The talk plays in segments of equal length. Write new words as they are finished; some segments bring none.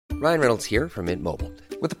Ryan Reynolds here from Mint Mobile.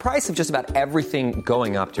 With the price of just about everything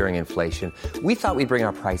going up during inflation, we thought we'd bring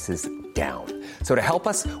our prices down. So to help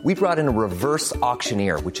us, we brought in a reverse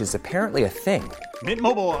auctioneer, which is apparently a thing. Mint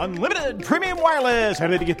Mobile Unlimited Premium Wireless. How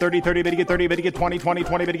to get 30, 30, bit to get 30, bit to get 20, 20,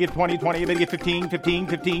 20, bit to get 20, 20, bit to get 15, 15,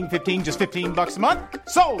 15, 15, just $15 a month?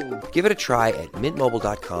 Sold! Give it a try at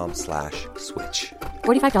mintmobile.com/switch.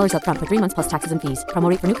 $45 up front for 3 months plus taxes and fees. Promo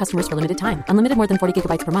rate for new customers for limited time. Unlimited more than 40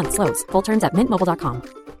 gigabytes per month. Slows full terms at mintmobile.com.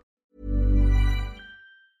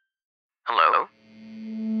 Hello?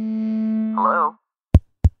 Hello?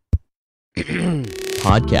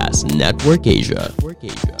 Podcast Network Asia.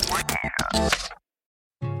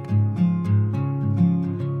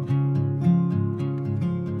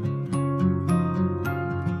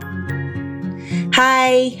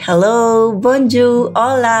 Hi, hello, bonjour,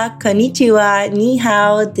 hola, konnichiwa, ni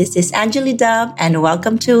hao. This is Anjali Dub and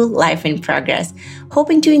welcome to Life in Progress.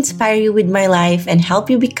 Hoping to inspire you with my life and help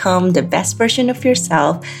you become the best version of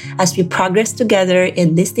yourself as we progress together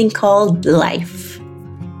in this thing called life.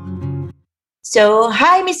 So,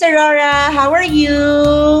 hi, Miss Aurora. How are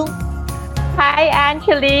you? Hi,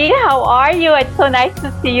 Anjali. How are you? It's so nice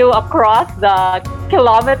to see you across the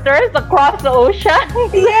kilometers, across the ocean.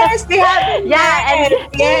 Yes, they have. Yes.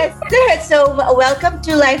 So, welcome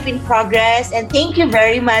to Life in Progress, and thank you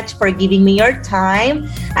very much for giving me your time.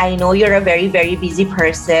 I know you're a very, very busy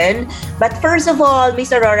person. But first of all,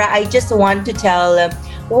 Miss Aurora, I just want to tell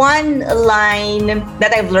one line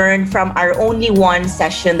that I've learned from our only one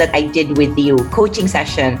session that I did with you, coaching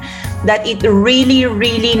session, that it really,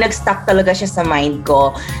 really nag-stuck talaga siya sa mind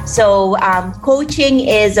ko. So, coaching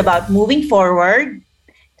is about moving forward.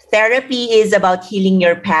 Therapy is about healing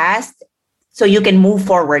your past so you can move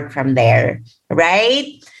forward from there, right?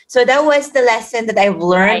 So that was the lesson that I've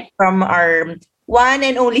learned from our one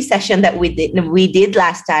and only session that we did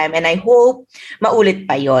last time, and I hope maulit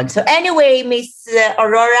pa yon. So anyway, Miss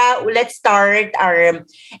Aurora, let's start our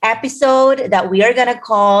episode that we are gonna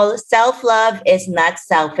call Self-Love is Not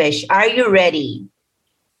Selfish. Are you ready?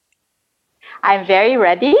 I'm very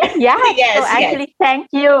ready. Yeah. So actually,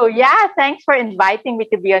 thank you. Yeah, thanks for inviting me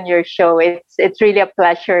to be on your show. It's really a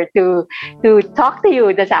pleasure to talk to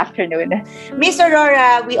you this afternoon. Miss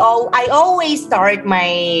Aurora, I always start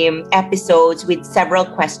my episodes with several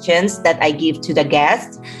questions that I give to the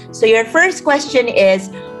guests. So your first question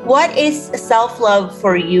is, what is self-love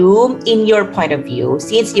for you in your point of view?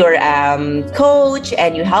 Since you're a coach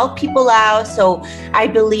and you help people out, so I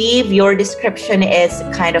believe your description is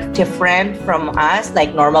kind of different from us,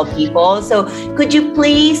 like normal people. So could you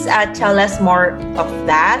please tell us more of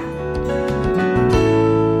that?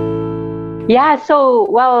 Yeah, so,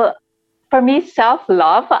 well, for me,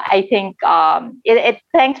 self-love, I think,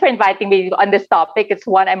 thanks for inviting me on this topic. It's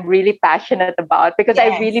one I'm really passionate about because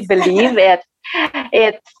I really believe it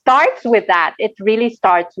starts with that. It really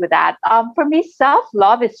starts with that. For me,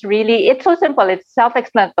 self-love is really, it's so simple. It's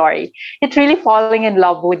self-explanatory. It's really falling in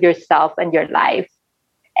love with yourself and your life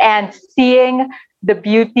and seeing the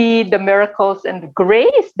beauty, the miracles, and the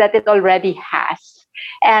grace that it already has.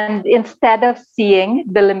 And instead of seeing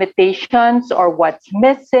the limitations or what's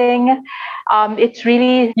missing, it's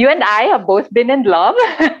really, you and I have both been in love.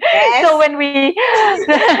 Yes. So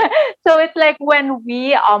so it's like when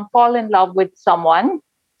we fall in love with someone,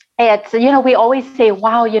 it's, we always say,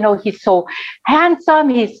 wow, he's so handsome,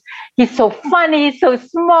 he's so funny, so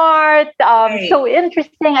smart, so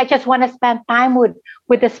interesting. I just want to spend time with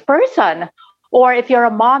this person. Or if you're a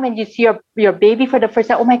mom and you see your baby for the first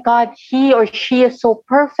time, oh my God, he or she is so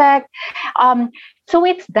perfect. So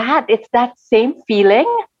it's that same feeling,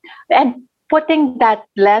 and putting that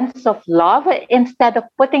lens of love, instead of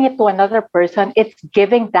putting it to another person, it's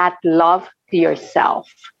giving that love to yourself.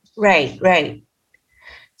 Right.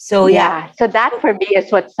 So so that for me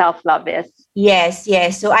is what self-love is. Yes.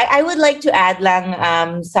 So I would like to add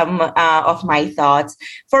lang some of my thoughts.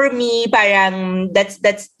 For me, parang that's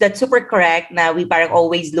super correct. Na we parang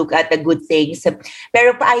always look at the good things.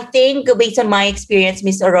 Pero I think based on my experience,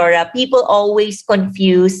 Miss Aurora, people always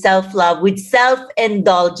confuse self-love with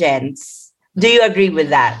self-indulgence. Do you agree with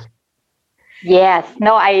that? Yes.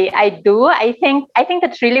 No, I do. I think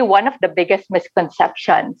that's really one of the biggest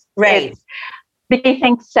misconceptions. Right. Because I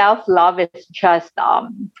think self-love is just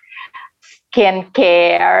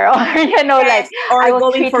skincare, or or I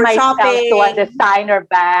will going treat for myself shopping to a designer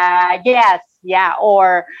bag. Yes,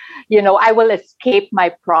 or I will escape my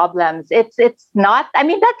problems. It's not. I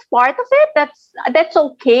mean, that's part of it. That's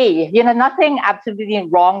okay. Nothing absolutely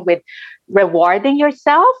wrong with rewarding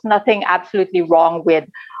yourself. Nothing absolutely wrong with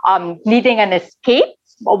needing an escape.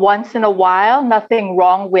 once in a while. Nothing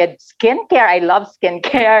wrong with skincare. I love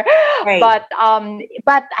skincare. Right. But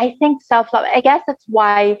I think self-love, I guess that's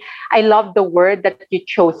why I love the word that you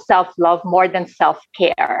chose, self-love, more than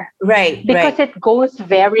self-care. Right. Because it goes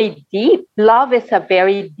very deep. Love is a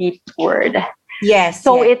very deep word. Yes.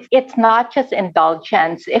 So it's not just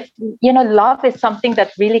indulgence. If love is something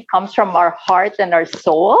that really comes from our heart and our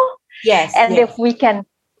soul. Yes. And if we can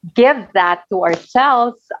give that to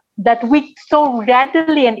ourselves, that we so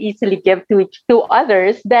readily and easily give to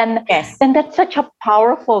others, then that's such a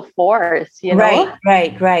powerful force, Right.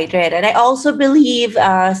 And I also believe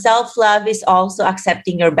self-love is also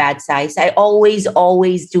accepting your bad sides. I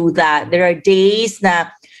always do that. There are days na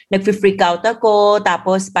nag-freak out ako,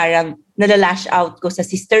 tapos parang nalalash out ko sa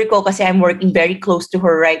sister ko kasi I'm working very close to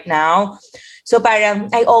her right now. So parang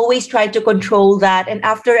I always try to control that. And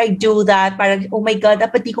after I do that, parang, oh my God,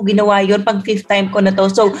 dapat di ko ginawa yun, pang 5th time ko na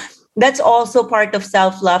to. So that's also part of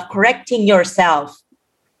self-love, correcting yourself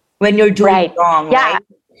when you're doing wrong, right?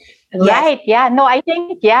 Right. Yeah. No, I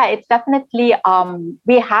think, it's definitely,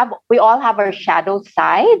 we all have our shadow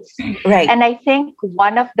sides. Right. And I think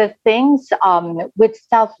one of the things with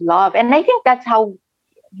self-love, and I think that's how,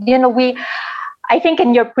 I think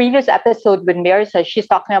in your previous episode with Marissa, she's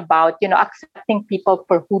talking about, accepting people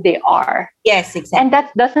for who they are. Yes, exactly. And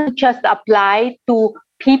that doesn't just apply to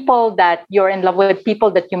people that you're in love with,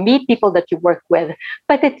 people that you meet, people that you work with,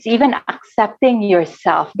 but it's even accepting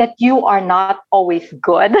yourself that you are not always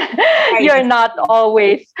good. Right. You're not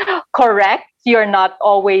always correct. You're not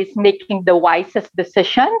always making the wisest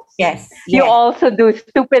decisions. Yes. You also do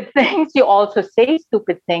stupid things. You also say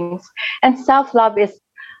stupid things. And self-love is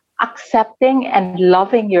accepting and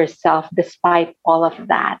loving yourself despite all of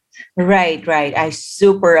that. Right. I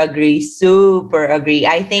super agree.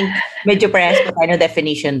 I think medyo parehas ko tayo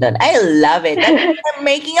definition dun. I love it. I'm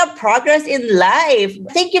making a progress in life.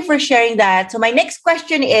 Thank you for sharing that. So my next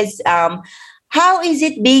question is, how is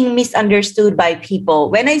it being misunderstood by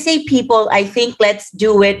people? When I say people, I think let's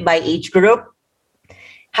do it by age group.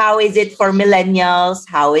 How is it for millennials?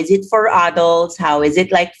 How is it for adults? How is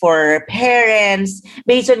it like for parents,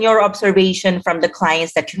 based on your observation from the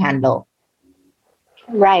clients that you handle?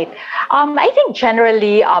 Right. I think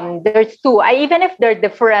generally there's two. Even if they're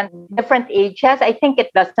different ages, I think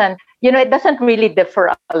it doesn't really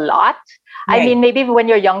differ a lot. Right. I mean, maybe when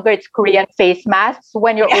you're younger, it's Korean face masks.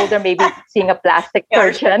 When you're older, maybe it's seeing a plastic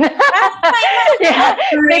surgeon. Maybe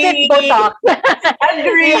it's Botox.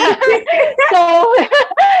 Agree. So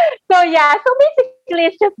basically,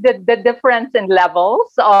 it's just the difference in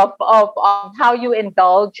levels of how you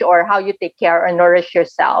indulge or how you take care or nourish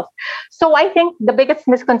yourself. So I think the biggest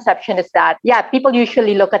misconception is that, people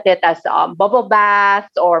usually look at it as bubble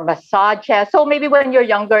baths or massages. So maybe when you're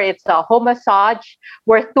younger, it's a home massage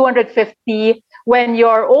worth $250. When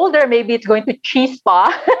you're older, maybe it's going to Chi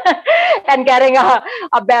Spa and getting a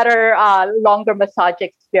better, longer massage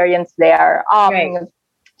experience there. Right.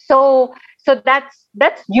 So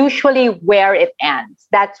that's usually where it ends.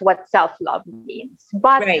 That's what self-love means.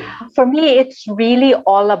 But for me, it's really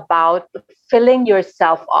all about filling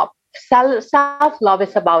yourself up. Self-love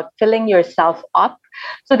is about filling yourself up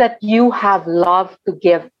so that you have love to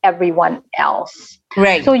give everyone else.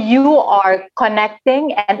 Right. So you are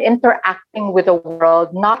connecting and interacting with the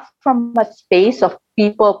world, not from a space of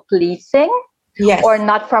people pleasing, or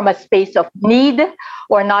not from a space of need,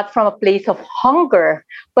 or not from a place of hunger,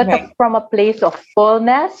 but from a place of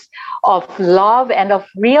fullness, of love, and of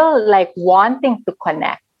real wanting to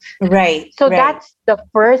connect. Right. So that's the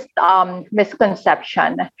first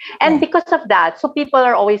misconception. And because of that, so people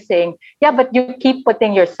are always saying, but you keep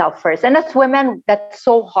putting yourself first. And as women, that's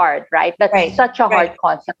so hard, right? That's such a hard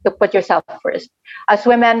concept to put yourself first. As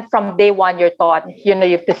women, from day one, you're taught, you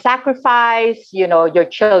have to sacrifice, your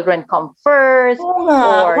children come first,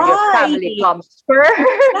 or your family comes first.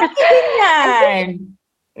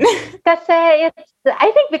 Kasi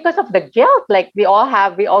I think because of the guilt, we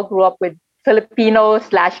all grew up with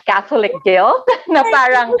Filipino/Catholic guilt na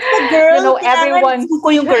parang, everyone... ko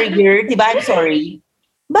yung career, diba? I'm sorry.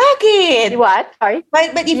 Bakit? What? Sorry?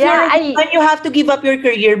 But if you have to give up your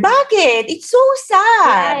career, bakit? It's so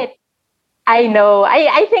sad. Right. I know.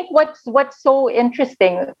 I think what's so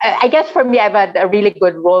interesting, I guess for me, I've had a really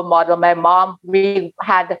good role model. My mom she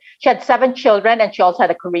had 7 children and she also had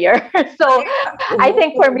a career. So I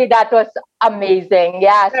think for me, that was amazing.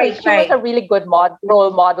 Yeah. So she was a really good role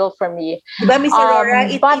model for me. Diba, Ms. Aurora,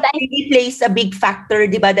 it really plays a big factor,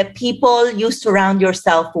 diba, the people you surround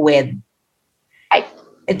yourself with.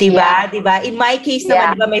 Diba? Yeah. Diba? In my case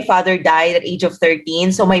Yeah. naman, diba, my father died at age of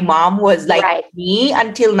 13. So my mom was like me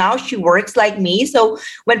until now. She works like me. So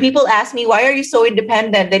when people ask me, why are you so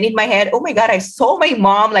independent? Then in my head, oh my God, I saw my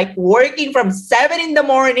mom like working from 7 in the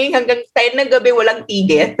morning hanggang 10 ng gabi, walang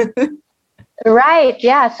tigil. Right.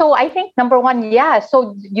 Yeah. So I think number one, yeah.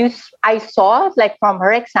 So I saw like from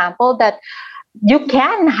her example that you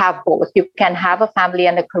can have both. You can have a family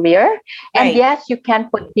and a career. And yes, you can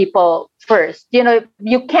put people first. You know,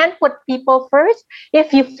 you can put people first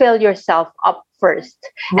if you fill yourself up first.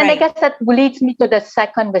 And I guess that leads me to the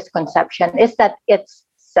second misconception is that it's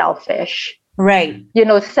selfish. Right. You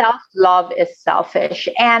know, self-love is selfish.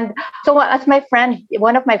 And so as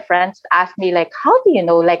one of my friends asked me, like, how do you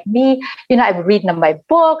know? Like me, you know, I read my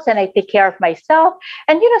books and I take care of myself.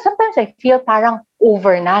 And, you know, sometimes I feel parang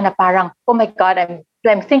over na parang, oh my God,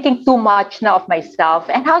 I'm thinking too much now of myself.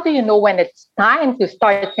 And how do you know when it's time to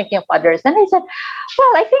start thinking of others? And I said,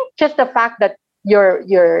 well, I think just the fact that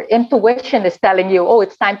your intuition is telling you, oh,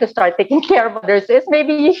 it's time to start taking care of others, is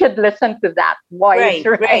maybe you should listen to that voice,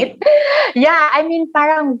 right? Yeah, I mean,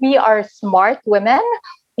 parang we are smart women.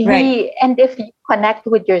 And if you connect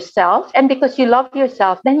with yourself, and because you love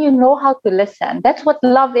yourself, then you know how to listen. That's what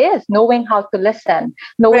love is, knowing how to listen,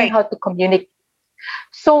 knowing how to communicate.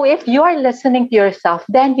 So if you are listening to yourself,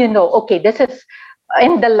 then you know, okay, this is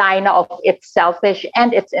in the line of it's selfish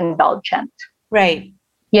and it's indulgent. Right.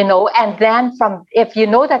 You know, and then if you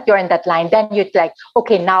know that you're in that line, then you're like,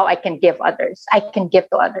 okay, now I can give others. I can give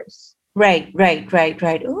to others. Right.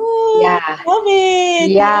 Ooh, yeah. Love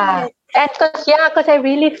it. Yeah. And because I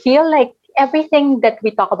really feel like everything that we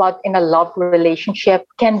talk about in a love relationship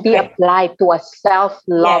can be applied to a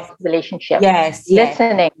self-love relationship. Yes.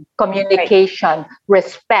 Listening, communication,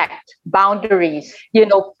 respect, boundaries, you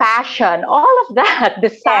know, passion, all of that,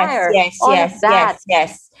 desire, yes.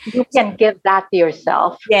 You can give that to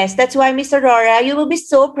yourself. Yes, that's why, Miss Aurora, you will be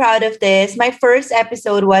so proud of this. My first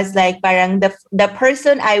episode was like parang the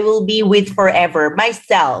person I will be with forever,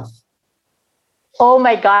 myself. Oh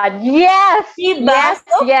my God! Yes, yes.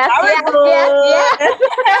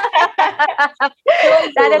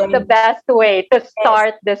 That is the best way to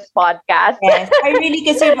start this podcast. Yes, I really,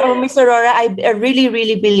 kasi Miss Aurora, I really,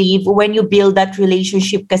 really believe when you build that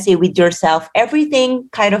relationship kasi with yourself, everything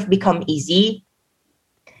kind of become easy.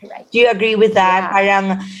 Right. Do you agree with that?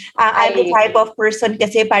 Parang I'm the type of person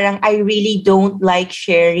kasi parang I really don't like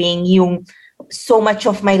sharing yung so much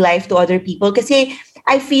of my life to other people kasi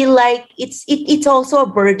I feel like it's also a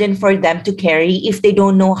burden for them to carry if they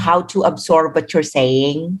don't know how to absorb what you're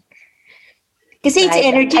saying. Kasi it's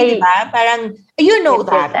energy, diba? Parang, you know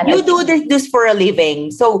that. You do this for a living.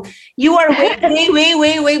 So you are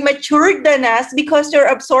way matured than us because you're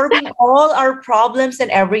absorbing all our problems and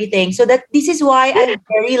everything. So that this is why I'm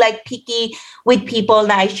very like picky with people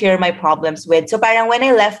na I share my problems with. So parang when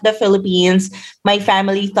I left the Philippines, my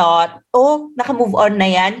family thought, oh, naka-move on na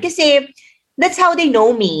yan. Kasi that's how they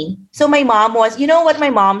know me. So my mom was, you know what my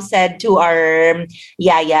mom said to our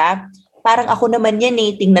yaya? Parang ako naman yan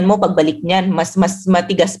eh. Tingnan mo, pagbalik niyan, mas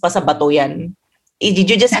matigas pa sa bato yan. Did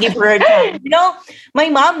you just give her time? You know,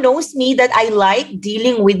 my mom knows me that I like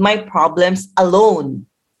dealing with my problems alone.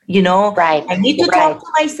 You know, I need to talk to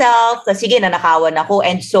myself. Sige, nanakawan ako.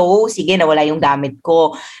 And so, sige, nawala yung gamit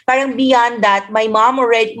ko. Parang beyond that, my mom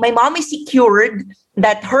is secured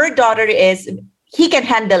that her daughter he can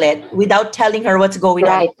handle it without telling her what's going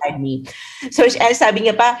on inside me. So, sabi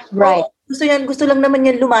niya pa, gusto lang naman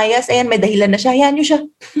yan lumayas. Ayan, may dahilan na siya. Ayan niyo siya.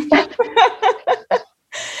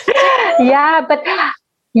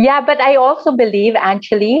 but I also believe,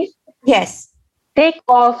 Anjali. Yes. Take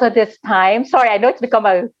also this time. Sorry, I know it's become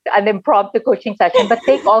an impromptu coaching session, but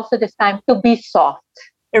take also this time to be soft.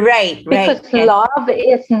 Right. Because love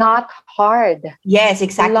is not hard. Yes,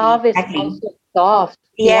 exactly. Love is also soft.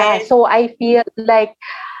 Yes. Yeah. So I feel like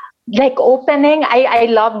opening, I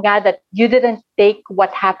love nga that you didn't take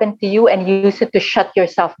what happened to you and use it to shut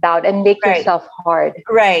yourself down and make yourself hard.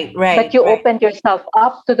 Right. But you opened yourself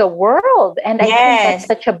up to the world. And I think that's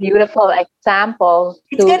such a beautiful example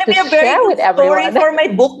it's gonna be a very share with story everyone. For my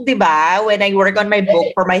book, diba? When I work on my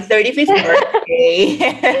book for my 35th birthday.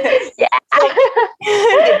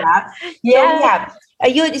 Diba? Yeah.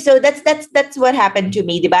 So that's what happened to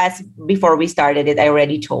me, diba? Before we started it, I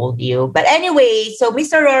already told you. But anyway, so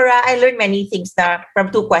Miss Aurora, I learned many things from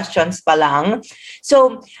 2 questions pa lang.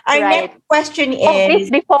 So our next question is...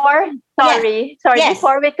 Before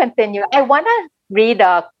we continue, I want to read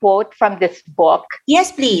a quote from this book.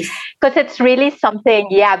 Yes, please. Because it's really something,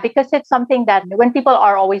 because it's something that when people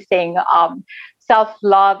are always saying,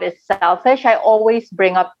 self-love is selfish, I always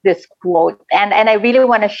bring up this quote. And I really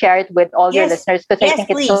want to share it with all your listeners because I think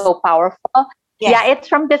please. it's so powerful. Yes. Yeah, it's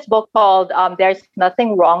from this book called There's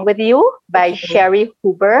Nothing Wrong with You by Sherry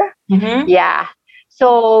Huber. Mm-hmm. Yeah.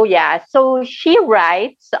 So she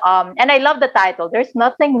writes, and I love the title, There's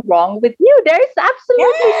Nothing Wrong with You. There's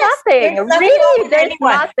absolutely nothing. There's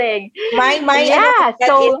nothing.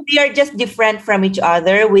 So we are just different from each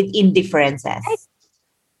other with indifferences.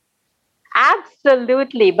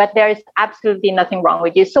 Absolutely, but there is absolutely nothing wrong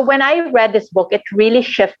with you. So when I read this book, it really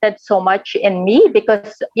shifted so much in me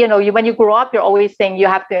because, when you grow up, you're always saying you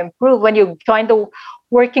have to improve. When you join the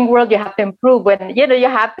working world, you have to improve. When, you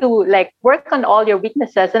have to work on all your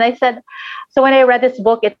weaknesses. And I said, so when I read this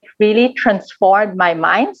book, it really transformed my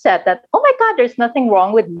mindset that, oh my God, there's nothing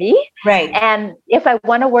wrong with me. Right. And if I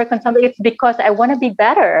want to work on something, it's because I want to be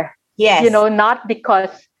better. Yes. Not because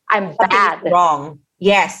I'm bad. Wrong.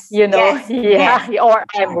 Yes. Or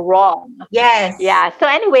I'm wrong. Yes. Yeah. So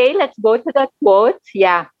anyway, let's go to the quote.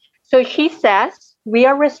 Yeah. So she says, we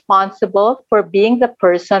are responsible for being the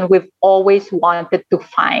person we've always wanted to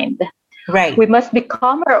find. Right. We must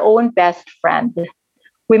become our own best friend.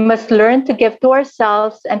 We must learn to give to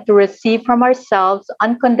ourselves and to receive from ourselves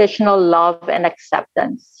unconditional love and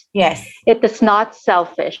acceptance. Yes. It is not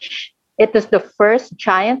selfish. It is the first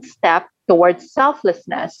giant step towards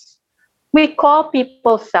selflessness. We call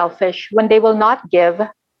people selfish when they will not give,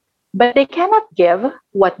 but they cannot give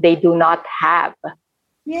what they do not have.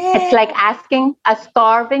 Yeah. It's like asking a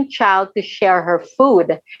starving child to share her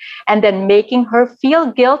food and then making her feel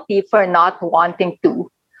guilty for not wanting to.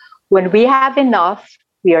 When we have enough,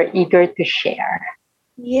 we are eager to share.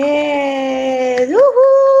 Yes.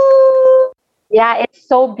 Woohoo! Yeah, it's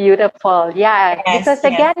so beautiful. Yeah, because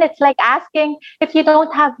again, it's like asking, if you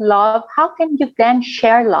don't have love, how can you then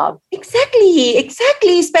share love? Exactly.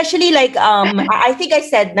 Especially I think I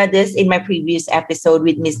said this in my previous episode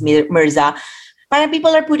with Ms. Mirza. Parang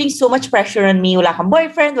people are putting so much pressure on me. Wala kang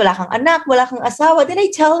boyfriend, wala kang anak, wala kang asawa. Then I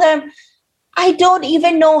tell them, I don't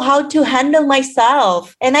even know how to handle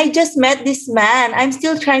myself. And I just met this man. I'm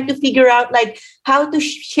still trying to figure out how to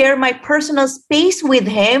share my personal space with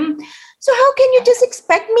him. So how can you just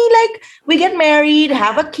expect me we get married,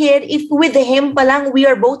 have a kid, if with him palang we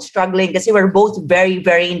are both struggling kasi we're both very,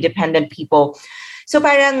 very independent people. So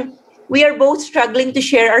parang we are both struggling to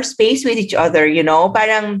share our space with each other,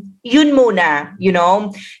 Parang yun muna,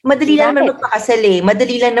 Madali lang naman magpakasal eh.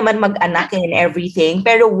 Madali lang naman mag-anak and everything.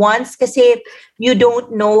 Pero once kasi you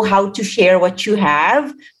don't know how to share what you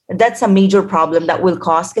have, that's a major problem that will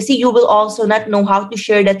cause. Kasi you will also not know how to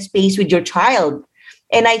share that space with your child.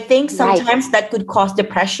 And I think sometimes that could cause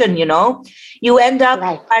depression, You end up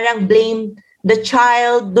parang blame the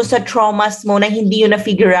child do sa traumas mo na hindi yun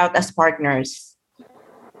na-figure out as partners.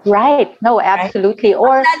 Right. No, absolutely.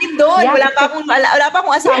 Or lalim doon. Wala pa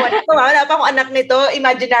akong asawa nito. Wala pa akong anak nito.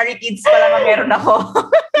 Imaginary kids pa lang meron ako.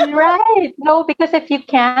 Right. No, because if you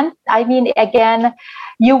can't, again,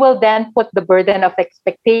 you will then put the burden of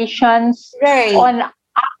expectations on the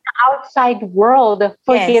outside world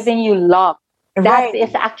for giving you love. That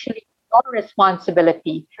is actually your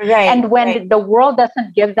responsibility. Right. And when the world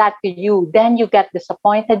doesn't give that to you, then you get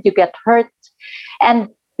disappointed, you get hurt, and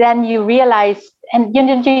then you realize, and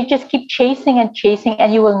you just keep chasing,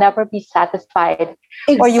 and you will never be satisfied.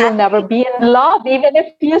 Exactly. Or you will never be in love, even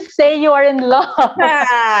if you say you are in love.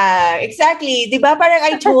 Exactly. Diba? Parang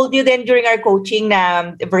I told you then during our coaching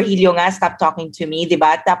na Virgilio nga, stop talking to me.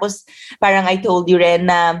 Diba? Tapos parang I told you rin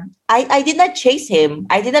na I did not chase him.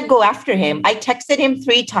 I did not go after him. I texted him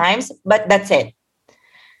 3 times, but that's it.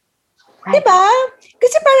 Right. Diba?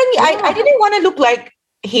 Kasi parang I didn't want to look like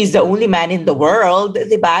he's the only man in the world.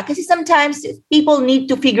 Diba? Kasi sometimes people need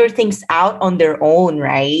to figure things out on their own,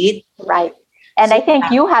 right? Right. And I think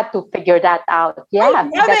you had to figure that out. Yeah,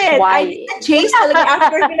 that's why. I chased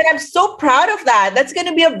after him, and I'm so proud of that. That's going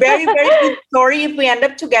to be a very, very good story if we end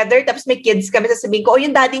up together. Tapos may kids kami, sasabihin ko,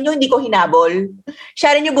 yung daddy nyo, hindi ko hinabol.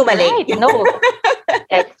 Siya rin yung bumalik. Right, no.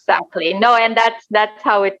 Exactly. No, and that's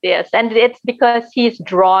how it is. And it's because he's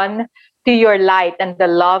drawn to your light and the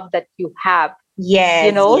love that you have.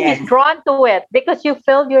 Yes. He's drawn to it because you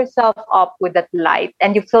filled yourself up with that light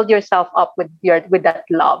and you filled yourself up with that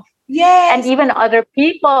love. Yes. And even other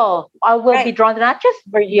people will be drawn to not just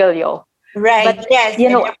Virgilio. Right. But,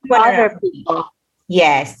 other people.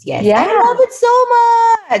 Yes. Yeah. I love it so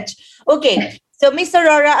much. Okay. So, Miss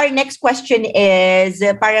Aurora, our next question is,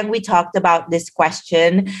 parang we talked about this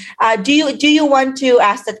question. Do you want to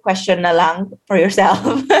ask that question na lang for yourself?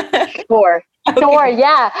 Sure. Sure.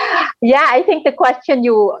 Yeah. I think the question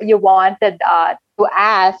you wanted to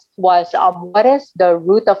ask was, what is the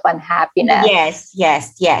root of unhappiness? Yes.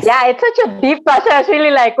 Yeah, it's such a deep question. I was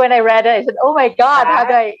really like, when I read it, I said, "Oh my God, how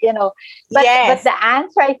do I?" But the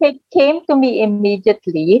answer I think came to me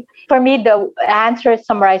immediately. For me, the answer is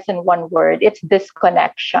summarized in one word: it's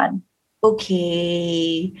disconnection.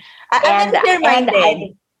 Okay. I'm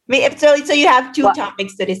reminded. So you have two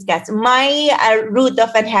topics to discuss. My root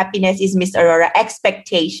of unhappiness is, Miss Aurora,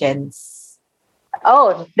 expectations.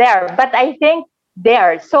 Oh, there. But I think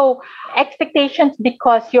there. So expectations,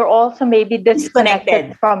 because you're also maybe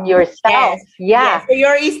disconnected from yourself. Yes. So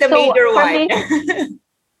yours is the major one.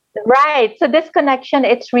 Right. So disconnection,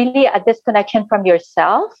 it's really a disconnection from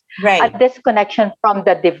yourself, a disconnection from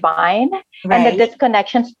the divine, and the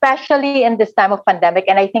disconnection, especially in this time of pandemic.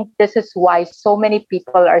 And I think this is why so many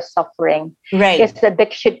people are suffering. It's the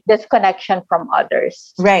disconnection from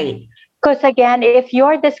others. Right. Because again, if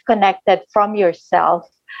you're disconnected from yourself,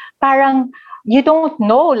 parang you don't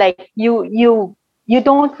know, like you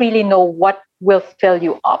don't really know what will fill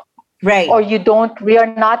you up. Right. Or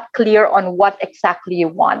you're not clear on what exactly you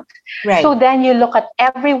want. Right. So then you look at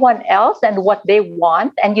everyone else and what they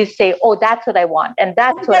want, and you say, "Oh, that's what I want, and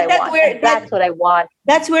that's what I want, that's what I want."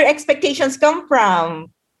 That's where expectations come from.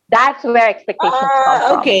 That's where expectations come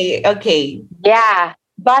from. Okay. Yeah.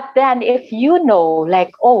 But then if you know, like,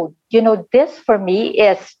 oh, this for me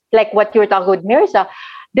is like what you were talking with Mirza.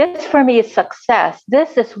 This for me is success.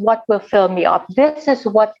 This is what will fill me up. This is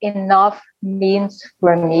what enough means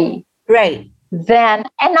for me. Right. Then,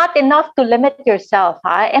 and not enough to limit yourself.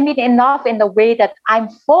 I mean, enough in the way that I'm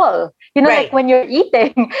full. Like when you're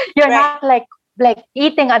eating, you're not like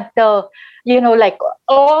eating until, like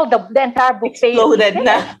all the entire buffet exploded,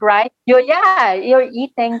 right? You're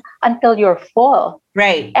eating until you're full.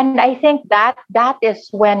 Right. And I think that is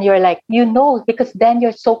when you're like, because then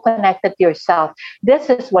you're so connected to yourself. This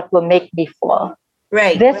is what will make me full.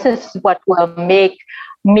 Right. This is what will make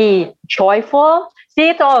me joyful. See,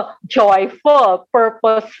 it's all joyful,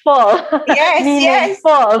 purposeful,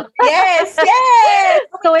 meaningful. Yes.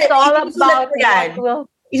 So it's all about what will...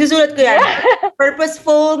 Isusulat ko yan.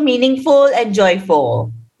 Purposeful, meaningful, and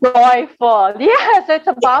joyful. Joyful. Yeah, so it's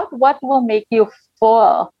about what will make you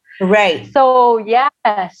full. Right. So,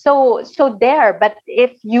 so there. But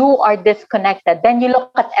if you are disconnected, then you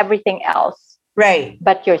look at everything else. Right.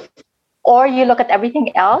 Or you look at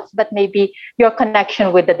everything else, but maybe your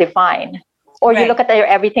connection with the divine. Or you look at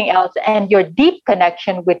everything else and your deep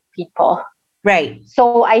connection with people. Right.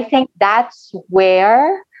 So I think that's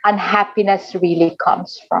where unhappiness really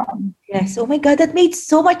comes from. Yes. Oh my God, that made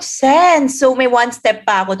so much sense. So may one step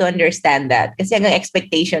pa ako to understand that. Kasi hanggang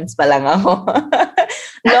expectations pa lang ako.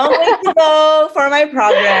 Long way to go for my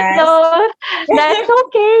progress. No, that's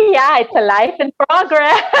okay. Yeah, it's a life in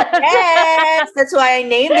progress. Yes, that's why I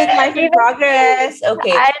named it Life in Progress.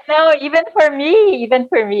 Okay. I know, even for me,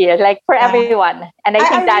 like for everyone. And I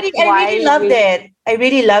think that's why I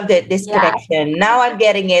really loved it, this connection. Now I'm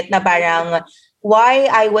getting it na parang why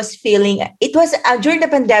I was feeling, it was during the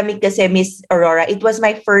pandemic kasi, Miss Aurora, it was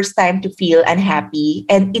my first time to feel unhappy.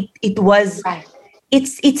 And it was,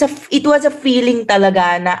 it was a feeling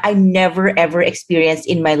talaga na I never ever experienced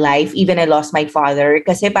in my life. Even I lost my father.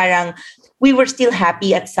 Kasi parang we were still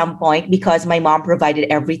happy at some point because my mom provided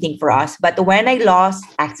everything for us. But when I lost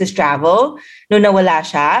Access Travel, nung nawala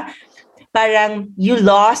siya, parang you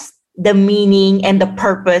lost the meaning and the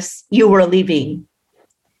purpose you were living.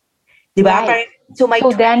 Diba? Right. So when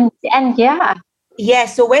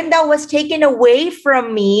that was taken away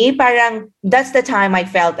from me, parang that's the time I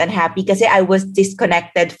felt unhappy kasi I was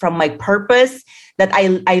disconnected from my purpose that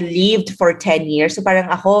I lived for 10 years. So parang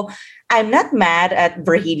ako, I'm not mad at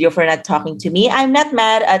Virgilio for not talking to me. I'm not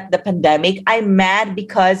mad at the pandemic. I'm mad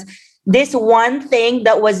because this one thing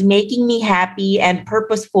that was making me happy and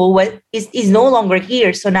purposeful is no longer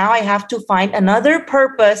here. So now I have to find another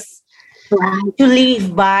purpose to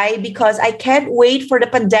live by because I can't wait for the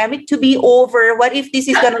pandemic to be over. What if this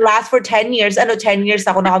is gonna last for 10 years? 10 years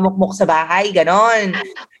ako nakamukmuk sa bahay, ganon.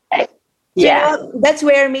 Yeah. So, that's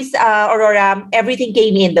where Miss Aurora, everything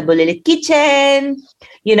came in. The Bulilit Kitchen,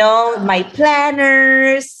 my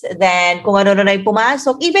planners, then kung ano na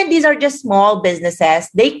pumasok. Even these are just small businesses.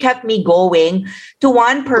 They kept me going to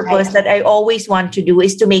one purpose that I always want to do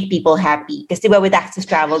is to make people happy. Kasi diba with Access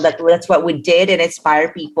Travel, that's what we did and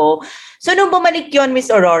inspire people. So nung bumalik yun, Miss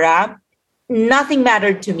Aurora, nothing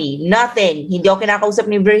mattered to me. Nothing. Hindi ako kinakausap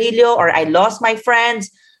ni Virgilio or I lost my friends.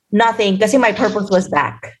 Nothing. Kasi my purpose was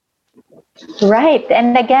back. Right.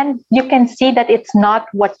 And again, you can see that it's not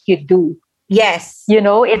what you do. Yes.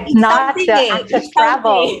 It's not the access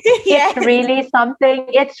travel. Yes. It's really something.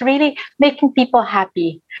 It's really making people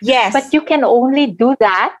happy. Yes. But you can only do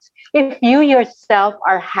that if you yourself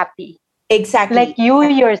are happy. Exactly. Like you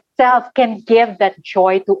yourself can give that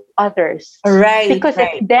joy to others. Right. Because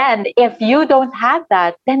then if you don't have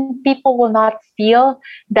that, then people will not feel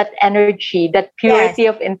that energy, that purity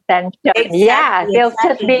of intention. Exactly. Yeah. They'll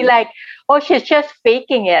just be like, oh, she's just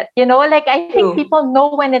faking it. Like I think people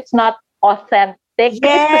know when it's not authentic.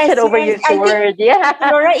 Yes, such an overused word. Yeah.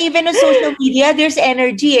 Laura, even on social media, there's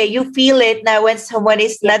energy. You feel it now when someone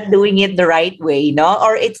is not doing it the right way,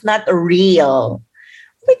 or it's not real.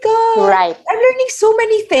 Oh my God. Right. I'm learning so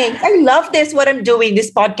many things. I love this, what I'm doing,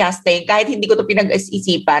 this podcasting. Kahit hindi ko to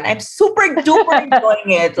pinag-isipan. I'm super duper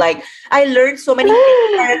enjoying it. Like, I learned so many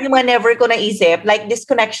things na never ko naisip. Like this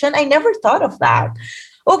connection, I never thought of that.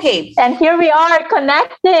 Okay. And here we are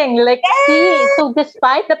connecting. See, so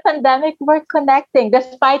despite the pandemic, we're connecting.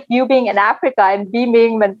 Despite you being in Africa and being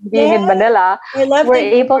in Manila, we're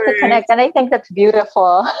able to connect. And I think that's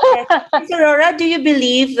beautiful. Yes. Aurora, do you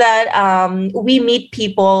believe that we meet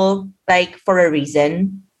people like for a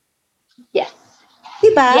reason? Yes.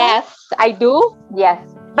 Diba? Yes, I do. Yes.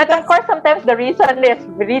 But of course, sometimes the reason is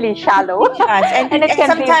really shallow. Yes. And it can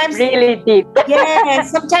sometimes be really deep. Yes.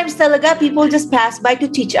 Sometimes talaga people just pass by to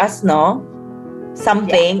teach us,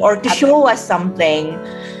 something or to show us something.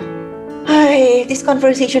 Ay, this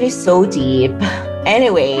conversation is so deep.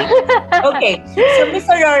 Anyway, okay. So Miss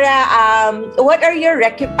Aurora, what are your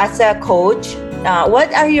as a coach? What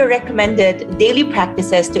are your recommended daily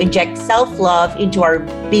practices to inject self-love into our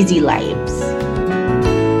busy lives?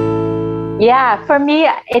 Yeah, for me,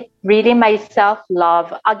 it's really my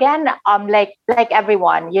self-love. Again, like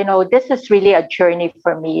everyone, this is really a journey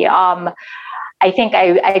for me. I think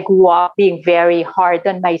I grew up being very hard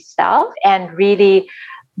on myself and really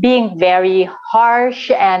being very harsh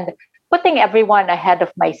and putting everyone ahead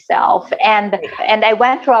of myself. And I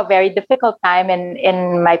went through a very difficult time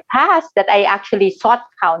in my past that I actually sought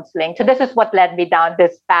counseling. So this is what led me down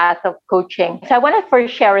this path of coaching. So I want to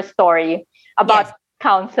first share a story about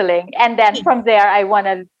counseling. And then from there, I want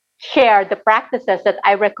to share the practices that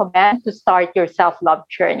I recommend to start your self-love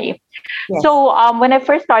journey. Yes. So when I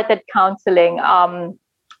first started counseling,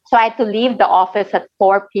 so I had to leave the office at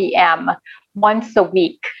 4 p.m. once a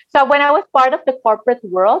week. So when I was part of the corporate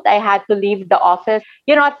world, I had to leave the office,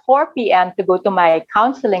 at 4 p.m. to go to my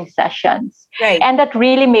counseling sessions. Right. And that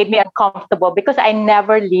really made me uncomfortable because I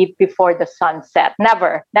never leave before the sunset.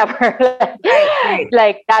 Never. Right.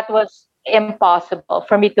 Like that was impossible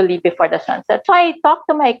for me to leave before the sunset. So I talked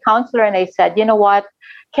to my counselor and I said, you know what,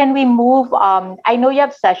 can we move? I know you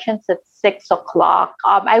have sessions at 6 o'clock.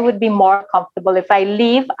 I would be more comfortable if I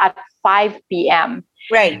leave at 5 p.m.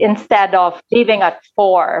 Right. Instead of leaving at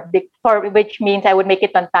 4, which means I would make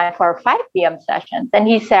it on time for 5 p.m. sessions. And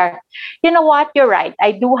he said, you know what, you're right.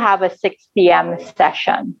 I do have a 6 p.m.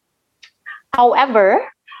 session. However,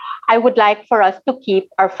 I would like for us to keep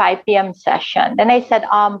our 5 p.m. session. And I said,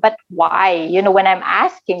 but why? When I'm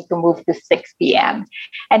asking to move to 6 p.m.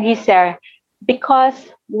 And he said, because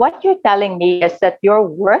what you're telling me is that your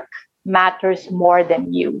work matters more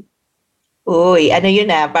than you. Uy, ano yun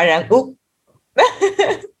parang,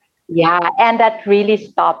 Yeah, and that really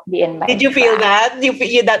stopped me in my Did you feel that?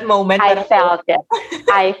 You that moment? I felt it.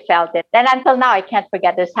 I felt it. And until now, I can't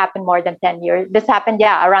forget this happened more than 10 years. This happened,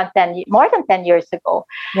 more than 10 years ago.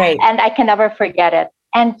 Right. And I can never forget it.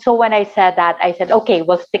 And so when I said that, I said, okay,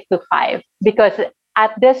 we'll stick to 5. Because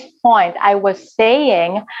at this point, I was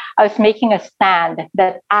making a stand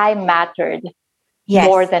that I mattered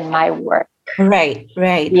more than my work. Right.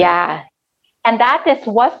 Yeah. And that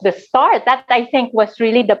was the start. That I think was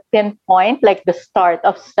really the pinpoint, like the start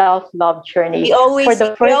of self-love journey. For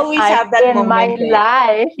the first time have that in my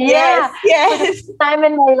life. Yes. For the first time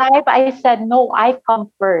in my life, I said, no, I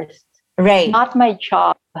come first. Right. Not my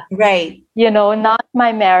job. Right. Not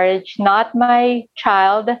my marriage, not my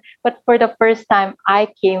child, but for the first time,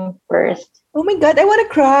 I came first. Oh my God, I want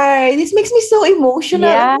to cry. This makes me so emotional.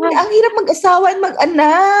 Yeah. Ang hirap mag-asawa and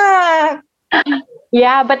mag-anak.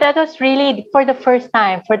 Yeah, but that was really for the first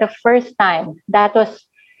time. That was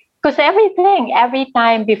because every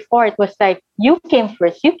time before it was like, you came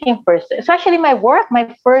first. Especially my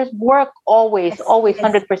first work, always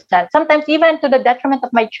 100%. Sometimes even to the detriment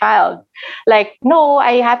of my child. Like, no,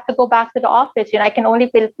 I have to go back to the office. I can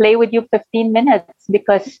only play with you 15 minutes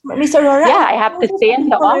because, Miss Aurora, I have to stay in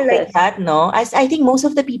the office. Like that, no? I think most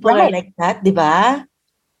of the people are like that, di ba?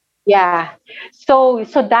 Yeah. So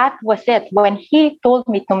that was it. When he told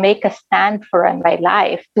me to make a stand for my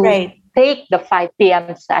life, to take the 5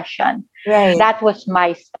 p.m. session, that was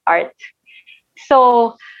my start.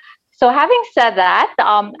 So having said that,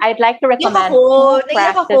 I'd like to recommend two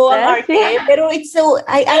practices. Arte, pero it's so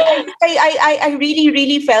I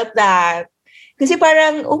really felt that. Kasi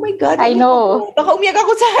parang, oh my God. I know. Baka umiyak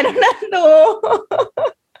ako sa harap nando.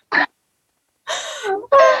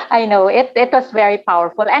 I know. It was very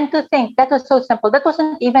powerful. And to think, that was so simple. That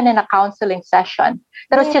wasn't even in a counseling session.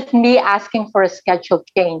 That was just me asking for a schedule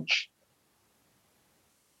change.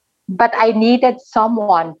 But I needed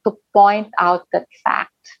someone to point out that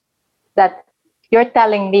fact that you're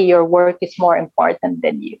telling me your work is more important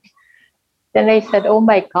than you. Then I said, oh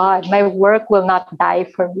my God, my work will not die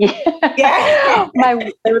for me. Yeah.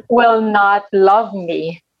 My work will not love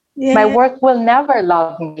me. Yeah. My work will never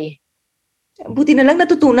love me. Buti na lang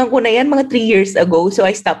natutunan ko na yan mga 3 years ago, so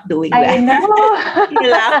I stopped doing that. I know.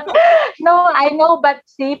 No, I know, but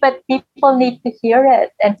people need to hear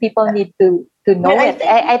it and people need to know it.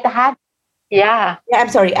 Yeah, I'm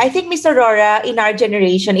sorry. I think, Miss Aurora, in our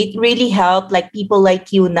generation, it really helped, like people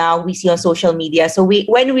like you now we see on social media. So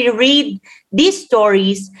when we read these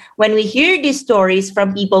stories, when we hear these stories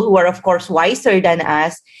from people who are, of course, wiser than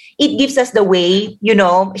us, it gives us the way, you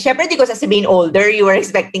know. Syempre, di ko sasabihin older. You were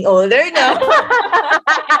expecting older, no?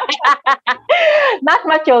 Not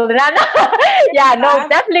much older. Yeah, no,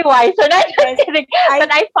 definitely wiser. Not just kidding.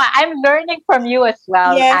 But I'm learning from you as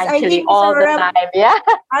well, actually, all the time. Yeah.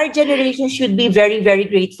 Our generation should be very, very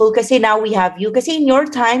grateful kasi now we have you. Kasi in your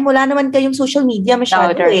time, wala naman kayong social media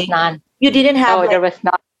masyado. No, there's none. You didn't have there was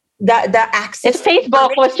not. The access.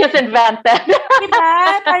 Facebook was just invented.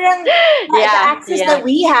 Parang the access that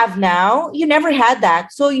we have now, you never had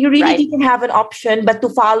that. So you really didn't have an option but to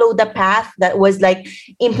follow the path that was like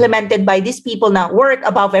implemented by these people now. Work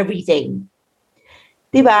above everything.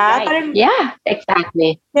 Diba? Right. Parang, yeah,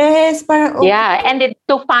 exactly. Yes, parang okay. Yeah, and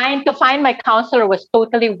to find my counselor was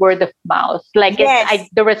totally word of mouth. Like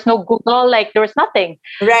there was no Google, like there was nothing.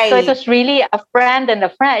 Right. So it was really a friend and a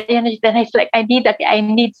friend. And then I was like, I need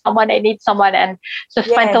someone. And so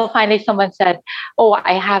finally someone said, "Oh,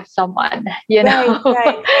 I have someone." You know.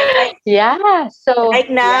 Right. Yeah. So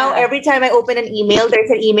right now, every time I open an email,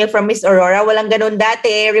 there's an email from Miss Aurora. Walang ganun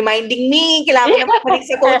dati, reminding me, kailangan na mabalik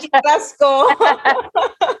sa coaching class ko.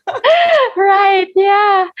 Right.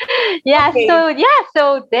 Yeah. Okay.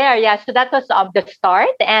 So that was the start.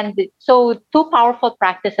 And so 2 powerful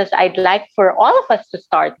practices I'd like for all of us to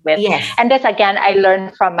start with. Yes. And this again I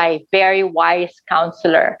learned from my very wise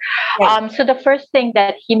counselor. Right. So the first thing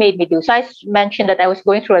that he made me do, so I mentioned that I was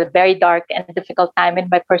going through a very dark and difficult time in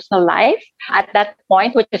my personal life at that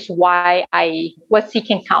point, which is why I was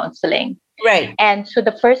seeking counseling. Right. And so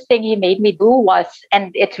the first thing he made me do was, and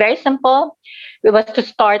it's very simple, it was to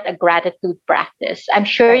start a gratitude practice. I'm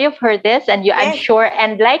sure you've heard this, and I'm sure,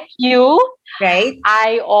 and like you, right?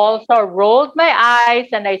 I also rolled my eyes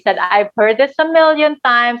and I said, I've heard this a million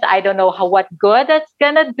times. I don't know what good that's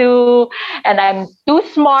gonna do, and I'm too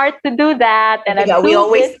smart to do that. And I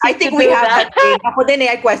think we have that thing. Ako din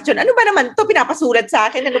I question, ano ba naman to pinapasulat sa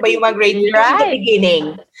akin? Ano ba yung mga grade in the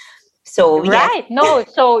beginning? So, right. No,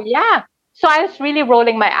 so yeah. So I was really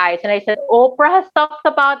rolling my eyes and I said, Oprah has talked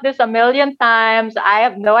about this a million times. I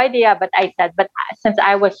have no idea. But I said, since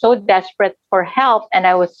I was so desperate for help and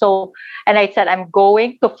I said, I'm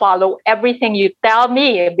going to follow everything you tell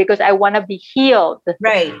me because I want to be healed.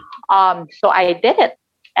 Right. So I did it.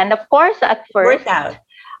 And of course, at first, worked out.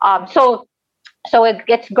 So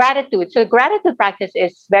it's gratitude. So gratitude practice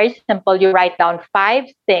is very simple. You write down 5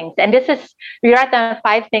 things. And you write down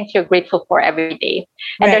 5 things you're grateful for every day.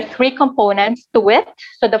 And there's 3 components to it.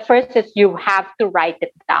 So the first is you have to write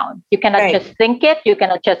it down. You cannot just think it. You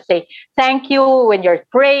cannot just say thank you when you're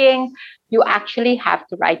praying. You actually have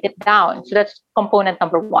to write it down. So that's component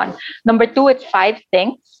number 1. Number 2, it's 5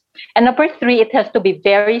 things. And number 3, it has to be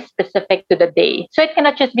very specific to the day. So it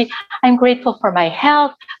cannot just be, I'm grateful for my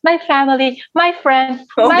health, my family, my friends,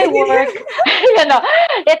 my work.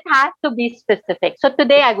 It has to be specific. So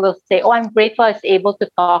today I will say, I'm grateful I was able to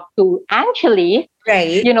talk to Angeli.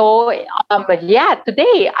 Right. Today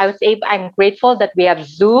I'm grateful that we have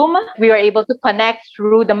Zoom. We were able to connect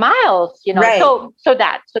through the miles, Right. So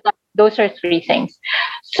that those are 3 things.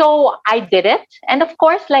 So I did it. And of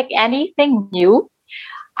course, like anything new,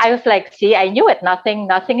 I was like, see, I knew it. Nothing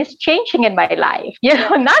is changing in my life.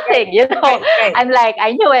 Nothing, Right. I'm like,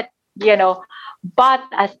 I knew it, But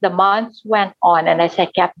as the months went on and as I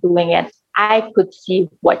kept doing it, I could see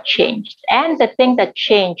what changed. And the thing that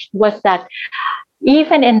changed was that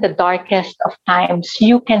even in the darkest of times,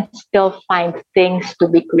 you can still find things to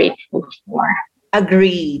be grateful for.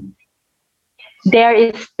 Agreed. There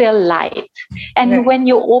is still light. And when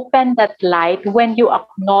you open that light, when you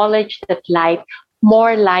acknowledge that light,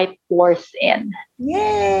 more light pours in.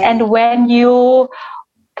 Yeah. And when you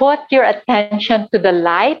put your attention to the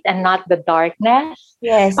light and not the darkness,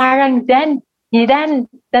 yes, parang then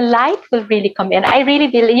the light will really come in. I really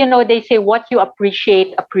believe, they say what you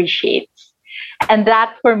appreciate appreciates. And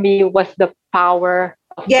that for me was the power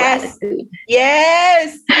of gratitude.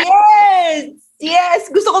 Yes. Yes.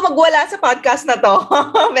 Gusto ko magwala sa podcast na to.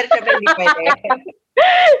 Pero syempre hindi pwede.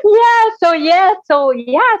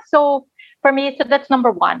 So for me, so that's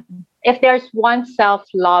number one. If there's one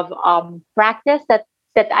self-love practice that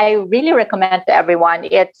I really recommend to everyone,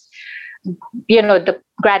 it's the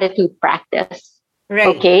gratitude practice. Right.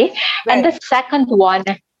 Okay. Right. And the second one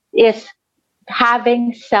is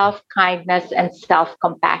having self-kindness and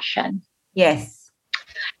self-compassion. Yes.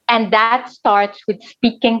 And that starts with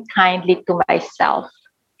speaking kindly to myself.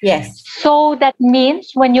 Yes. So that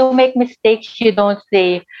means when you make mistakes, you don't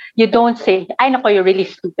say, ay nako, you're really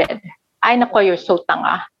stupid. Ay nako, you're so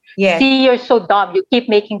tanga. Yes. See, you're so dumb. You keep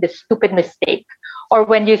making this stupid mistake. Or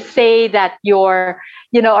when you say that or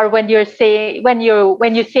when you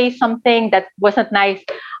say something that wasn't nice,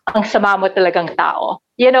 ang sama mo talagang tao.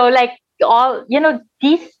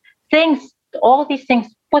 All these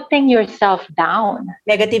things, putting yourself down.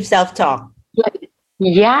 Negative self-talk.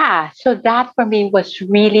 Yeah. So that for me was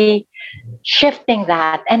really shifting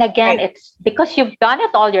that. And again, It's because you've done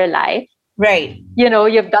it all your life. Right.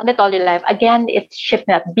 You've done it all your life. Again, it's shifting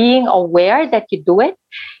that, being aware that you do it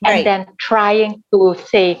and then trying to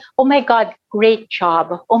say, oh my God, great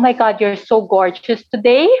job. Oh my God, you're so gorgeous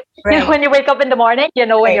today. Right. When you wake up in the morning,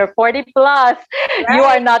 when you're 40 plus, you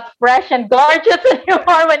are not fresh and gorgeous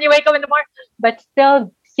anymore when you wake up in the morning, but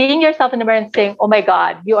still seeing yourself in the mirror and saying, oh my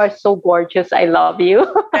God, you are so gorgeous. I love you.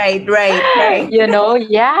 Right.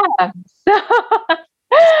 Yeah.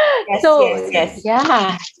 Yes.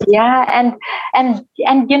 Yeah. And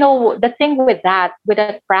the thing with that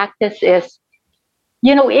practice is,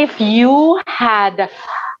 if you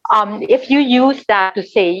use that to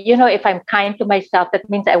say, if I'm kind to myself, that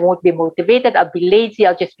means I won't be motivated. I'll be lazy.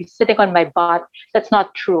 I'll just be sitting on my butt. That's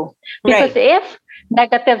not true. Because if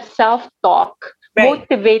negative self-talk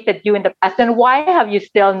motivated you in the past, then why have you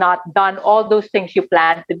still not done all those things you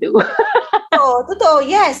plan to do? Totoo.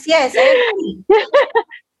 Yes, I agree.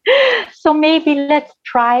 So maybe let's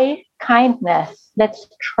try kindness. Let's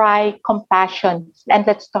try compassion. And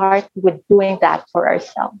let's start with doing that for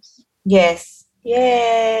ourselves. Yes.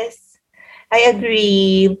 I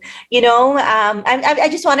agree. I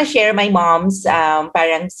just want to share my mom's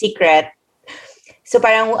parang secret. So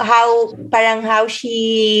how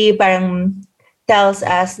she tells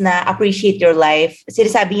us na appreciate your life.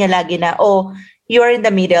 Sinasabi niya lagi na, you are in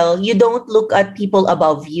the middle. You don't look at people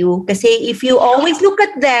above you. Kasi if you always look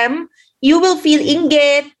at them, you will feel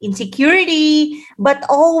inggit, insecurity, but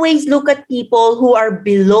always look at people who are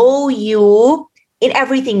below you in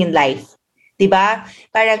everything in life. Diba?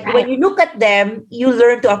 When you look at them, you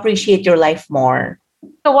learn to appreciate your life more.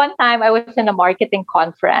 So one time I was in a marketing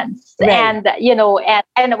conference and I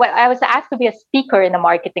was asked to be a speaker in a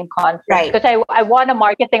marketing conference because I won a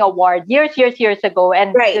marketing award years ago.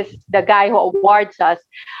 And the guy who awards us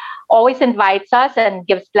always invites us and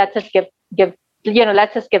lets us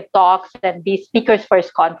give talks and be speakers for his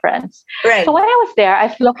conference. Right. So when I was there, I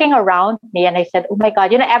was looking around me and I said, oh my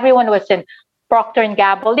God, everyone was in Procter &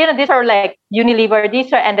 Gamble, these are like Unilever,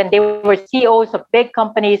 and then they were CEOs of big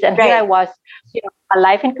companies. And here I was, a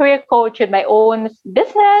life and career coach in my own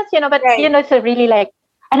business, so really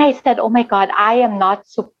and I said, oh my God, I am not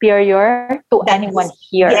superior to anyone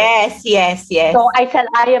here. Yes. So I said,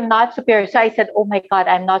 I am not superior. So I said, oh my God,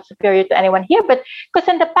 I'm not superior to anyone here. But because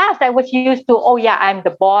in the past I was used to, I'm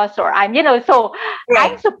the boss or I'm,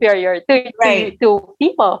 I'm superior to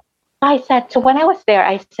people. I said, so when I was there,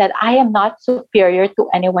 I said, I am not superior to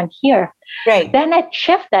anyone here. Right. Then I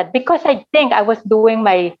shifted because I think I was doing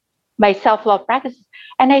my self-love practices.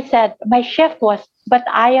 And I said, my shift was, but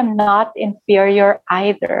I am not inferior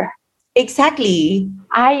either. Exactly.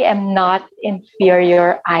 I am not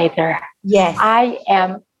inferior either. Yes. I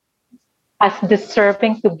am as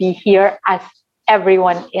deserving to be here as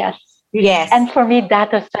everyone is. Yes. And for me,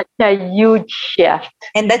 that was such a huge shift.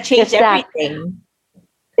 And that changed everything.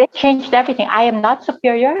 It changed everything. I am not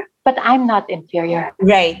superior, but I'm not inferior.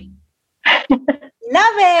 Right.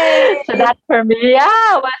 Love it. So that for me,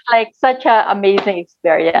 was like such an amazing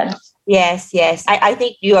experience. Yes. I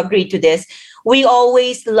think you agree to this. We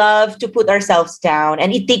always love to put ourselves down,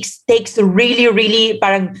 and it takes really, really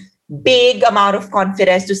parang big amount of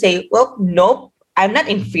confidence to say, well, nope, I'm not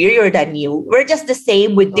inferior than you. We're just the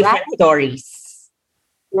same with different stories.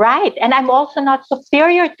 Right. And I'm also not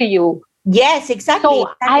superior to you. Yes, exactly.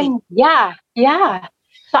 So Yeah.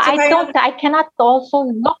 So I cannot also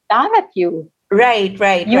look down at you. Right.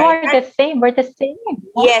 You are the same. We're the same.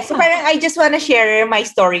 Yes. So parang I just want to share my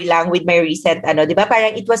story lang with my recent, di ba?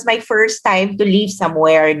 Parang it was my first time to leave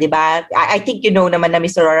somewhere, di ba? I think you know naman na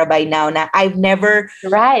Miss Aurora by now na I've never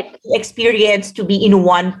experienced to be in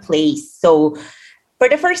one place. So for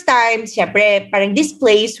the first time, syempre, parang this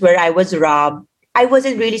place where I was robbed, I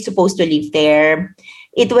wasn't really supposed to live there.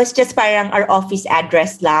 It was just parang our office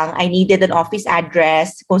address lang. I needed an office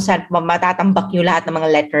address kung saan matatambak yung lahat ng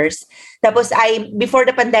mga letters. Tapos before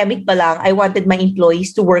the pandemic pa lang, I wanted my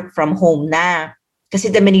employees to work from home na.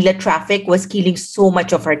 Kasi the Manila traffic was killing so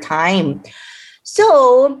much of our time. So,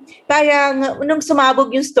 parang nung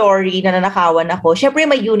sumabog yung story na nanakawan ako, syempre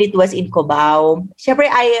my unit was in Cubao.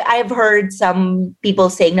 Syempre, I've heard some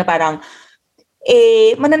people saying na parang,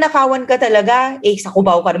 mananakawan ka talaga. Sa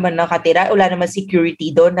Cubao ka naman nakatira. Wala naman security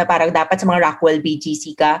doon na parang dapat sa mga Rockwell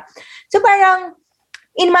BGC ka. So parang,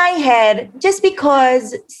 in my head, just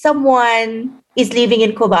because someone is living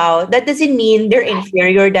in Cubao, that doesn't mean they're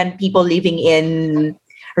inferior than people living in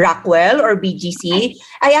Rockwell or BGC.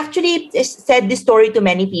 I actually said this story to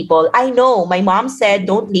many people. I know, my mom said,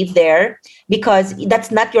 don't live there because that's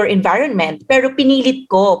not your environment. Pero pinilit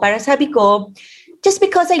ko. Parang sabi ko, just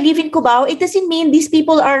because I live in Cubao, it doesn't mean these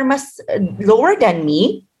people are mas lower than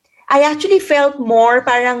me. I actually felt more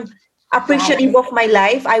parang appreciative of my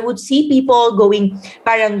life. I would see people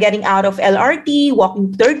getting out of LRT,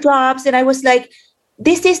 walking to their jobs. And I was like,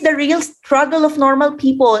 this is the real struggle of normal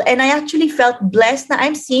people. And I actually felt blessed na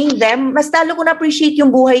I'm seeing them. Mas talo ko na-appreciate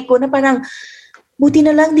yung buhay ko na parang, buti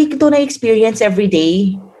na lang di ko na-experience every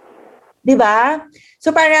day. Diba?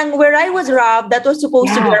 So parang where I was robbed, that was supposed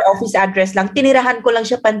to be our office address lang. Tinirahan ko lang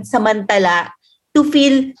siya pansamantala to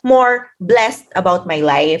feel more blessed about my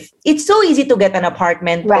life. It's so easy to get an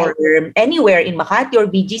apartment or anywhere in Makati or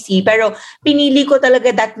BGC, pero pinili ko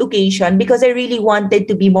talaga that location because I really wanted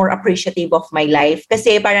to be more appreciative of my life.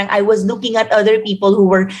 Kasi parang I was looking at other people who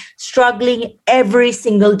were struggling every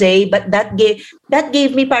single day, but that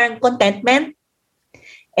gave me parang contentment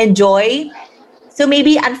and joy. So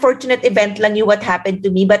maybe unfortunate event lang yung what happened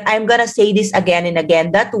to me, but I'm gonna say this again and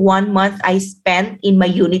again. That 1 month I spent in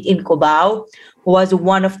my unit in Cubao was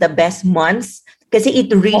one of the best months kasi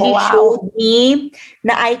it really showed me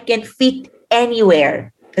na I can fit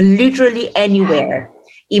anywhere, literally anywhere.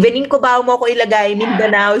 Even in Cubao mo ko ilagay,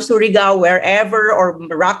 Mindanao, Surigao, wherever, or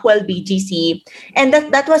Rockwell, BGC. And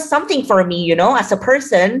that was something for me, you know, as a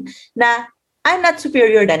person na I'm not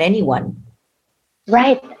superior than anyone.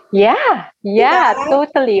 Right. Yeah,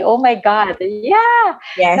 totally. Oh my God. Yeah.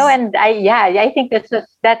 Yes. No, and I think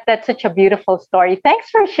that's such a beautiful story.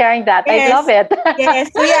 Thanks for sharing that. Yes. I love it.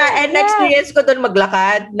 Yes. So and experience ko doon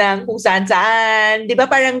maglakad ng kung saan. 'Di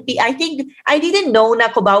ba parang I think I didn't know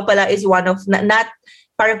na Cubao pala is one of not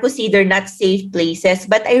parang considered not safe places,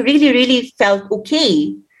 but I really really felt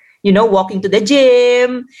okay. You know, walking to the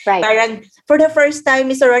gym. Right. Parang for the first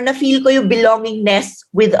time, Miss Aurora, na-feel ko yung belongingness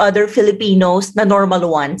with other Filipinos na normal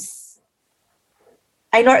ones.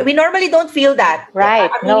 We normally don't feel that.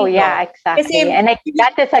 Right. Exactly. Kasi, and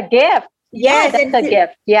that is a gift. Yes. That's a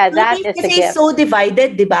gift. Yeah, that is a gift. Kasi so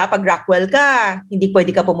divided, di ba? Pag Rockwell ka, hindi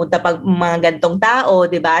pwede ka pumunta pag mga gantong tao,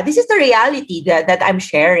 di ba? This is the reality that I'm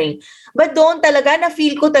sharing. But doon talaga,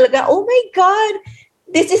 na-feel ko talaga, oh my God,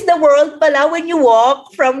 this is the world pala when you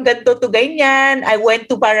walk from ganto to ganyan. I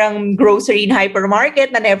went to parang grocery and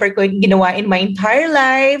hypermarket na never ko ginawa in my entire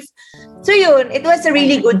life. So yun, it was a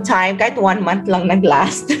really good time. Kahit 1 month lang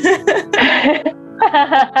naglast.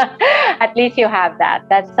 At least you have that.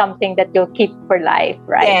 That's something that you'll keep for life,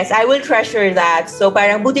 right? Yes, I will treasure that. So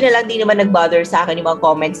parang buti na lang di naman nag-bother sa akin yung mga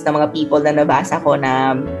comments ng mga people na nabasa ko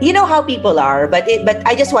na, you know how people are, but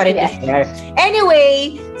I just wanted to share.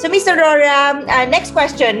 Anyway, so Miss Aurora, next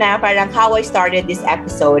question na parang how I started this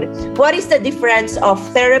episode. What is the difference of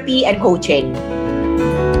therapy and coaching?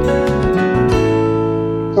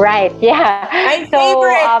 Right. Yeah. My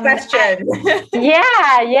favorite question.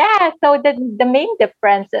 So the main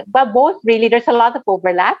difference, but both really, there's a lot of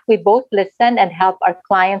overlap. We both listen and help our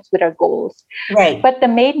clients with our goals. Right. But the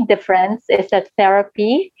main difference is that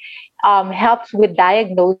therapy helps with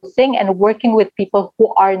diagnosing and working with people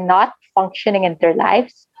who are not functioning in their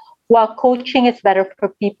lives, while coaching is better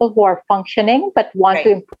for people who are functioning but want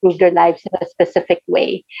to improve their lives in a specific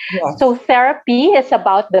way. Yes. So therapy is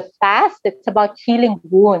about the past. It's about healing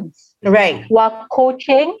wounds. Right. While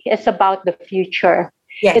coaching is about the future.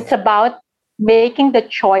 Yes. It's about making the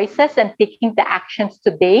choices and taking the actions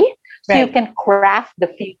today so you can craft the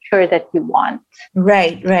future that you want.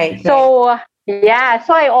 Right. So Yeah.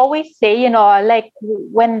 So I always say, like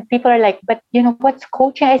when people are like, but what's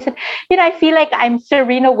coaching? I said, I feel like I'm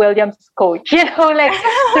Serena Williams' coach, like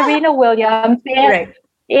Serena Williams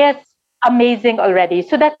is amazing already.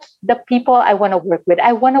 So that's the people I want to work with.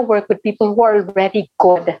 I want to work with people who are already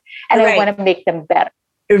good and I want to make them better.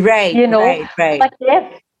 Right. Right.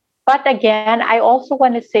 But again, I also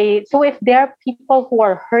want to say, so if there are people who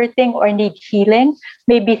are hurting or need healing,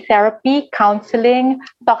 maybe therapy, counseling,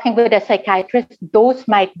 talking with a psychiatrist, those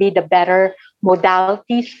might be the better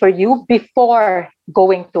modalities for you before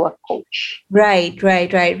going to a coach. Right.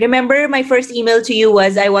 Remember, my first email to you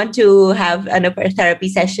was, I want to have therapy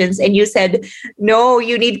sessions. And you said, no,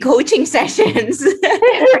 you need coaching sessions.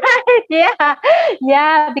 Right.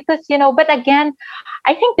 Yeah. Because, but again,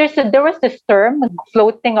 I think there was this term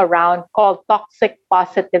floating around called toxic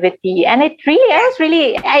positivity. And I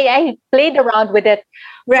played around with it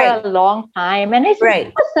for a long time. And I said,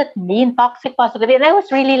 what does that mean, toxic positivity? And I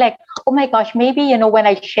was really like, oh my gosh, maybe, when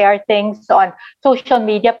I share things on social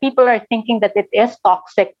media, people are thinking that it is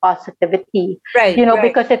toxic positivity.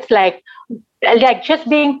 Because it's like just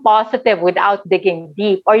being positive without digging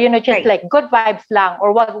deep, or, just like good vibes lang,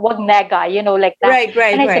 or wag nega, like that.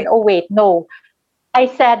 And I said, oh wait, no. I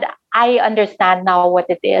said, I understand now what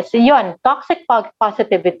it is. Toxic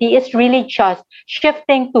positivity is really just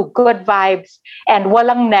shifting to good vibes and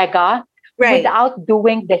walang nega without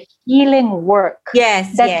doing the healing work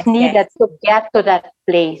that's needed to get to that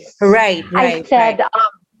place. I said,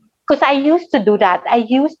 because I used to do that. I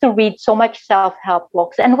used to read so much self-help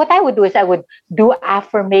books. And what I would do is I would do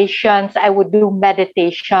affirmations, I would do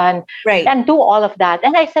meditation, and do all of that.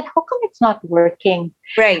 And I said, how come it's not working?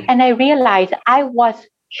 And I realized I was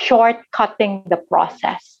shortcutting the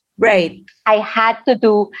process. I had to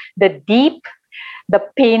do the deep, the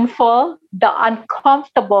painful, the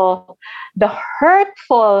uncomfortable, the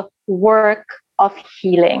hurtful work of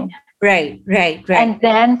healing. Right. And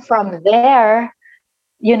then from there,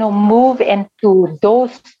 move into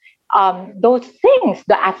those things,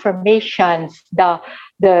 the affirmations, the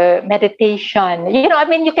meditation.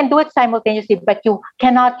 You can do it simultaneously, but you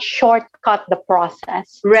cannot shortcut the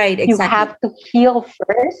process. Exactly. You have to heal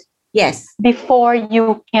first. Yes. Before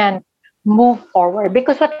you can move forward.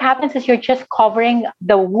 Because what happens is you're just covering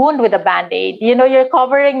the wound with a Band-Aid. You're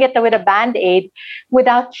covering it with a Band-Aid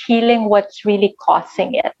without healing what's really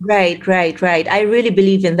causing it. Right. I really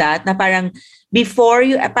believe in that. Na parang before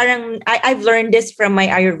you, I've learned this from my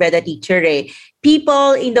Ayurveda teacher.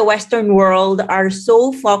 People in the Western world are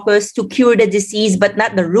so focused to cure the disease, but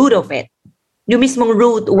not the root of it. Yung mismong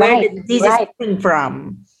root, where the disease is coming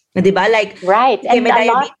from. Diba? Like, and may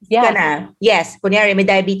diabetes ka na. Yes, kunyari, may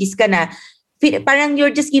diabetes ka na. Parang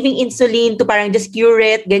you're just giving insulin to parang just cure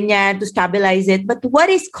it, ganyan, to stabilize it. But what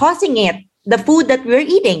is causing it? The food that we're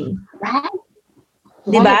eating.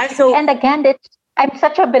 Diba? So, and again, I'm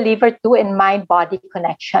such a believer too in mind-body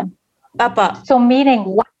connection. Papa. So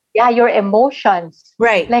meaning, your emotions.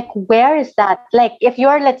 Like, where is that? Like, if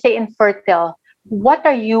you're, let's say, infertile, what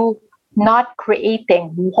are you not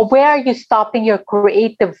creating? Where are you stopping your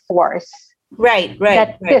creative force?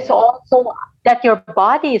 That is also that your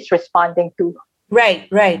body is responding to. Right.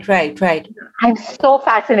 I'm so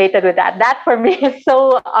fascinated with that. That for me is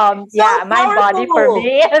so mind body for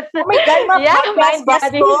me is oh my God, mind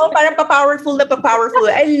body. Parang powerful.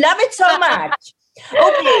 I love it so much.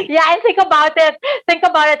 Okay. Yeah, and think about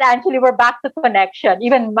it, Angeli. We're back to connection,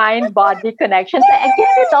 even mind-body connection. So again,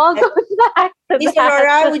 it all goes back to Miss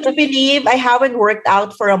Aurora, would you believe I haven't worked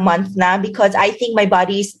out for a month now because I think my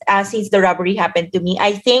body is, since the robbery happened to me,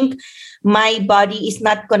 I think my body is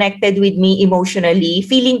not connected with me emotionally.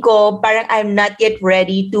 Feeling ko, parang I'm not yet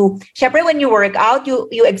ready to, syempre when you work out, you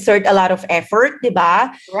exert a lot of effort,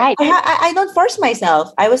 diba? Right. I don't force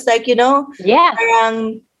myself. I was like,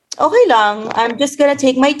 parang, okay lang, I'm just gonna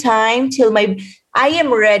take my time till I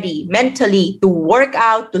am ready mentally to work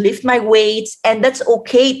out, to lift my weights, and that's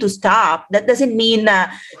okay to stop. That doesn't mean na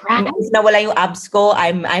if nawala yung abs ko,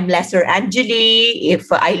 I'm lesser Angeli,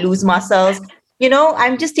 if I lose muscles.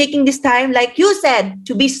 I'm just taking this time, like you said,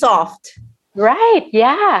 to be soft. Right,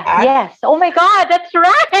 yeah, yes. Oh my God, that's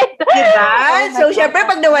right. Diba? So, syempre,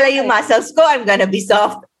 pag nawala yung muscles ko, I'm gonna be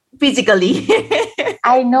soft physically.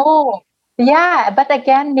 I know. Yeah, but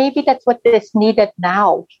again, maybe that's what is needed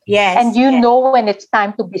now. Yes. And know when it's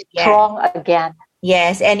time to be strong again.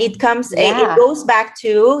 Yes, and it goes back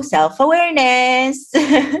to self-awareness.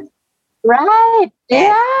 Right.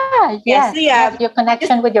 Yeah. Yes. Yeah. Your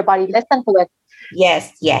connection with your body. Listen to it.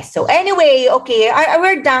 Yes. So anyway, okay,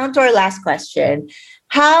 we're down to our last question.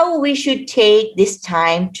 How we should take this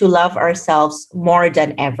time to love ourselves more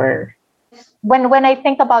than ever? when I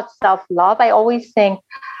think about self-love, I always think,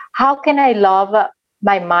 how can I love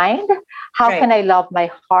my mind? How can I love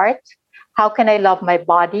my heart? How can I love my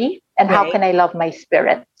body? And how can I love my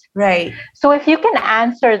spirit? Right. So if you can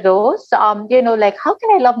answer those, like, how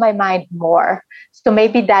can I love my mind more? So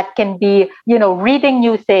maybe that can be, reading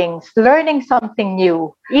new things, learning something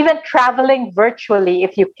new, even traveling virtually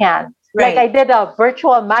if you can. Right. Like I did a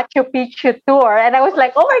virtual Machu Picchu tour, and I was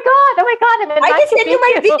like, oh my God, I'm in I Machu can send you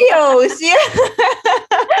my videos.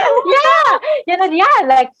 Yeah.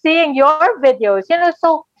 Like seeing your videos,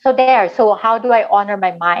 so there. So how do I honor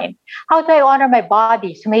my mind? How do I honor my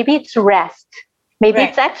body? So maybe it's rest. Maybe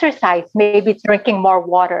it's exercise. Maybe it's drinking more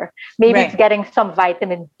water. Maybe it's getting some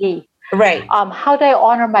vitamin D. Right. How do I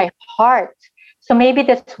honor my heart? So maybe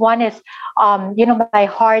this one is, my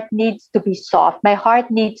heart needs to be soft. My heart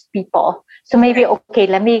needs people. So maybe, okay,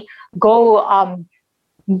 let me go,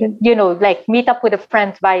 like meet up with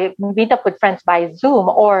friends by Zoom,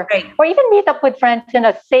 or even meet up with friends in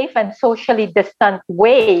a safe and socially distant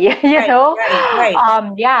way, and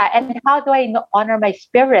how do I honor my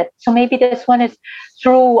spirit? So maybe this one is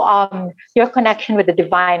through your connection with the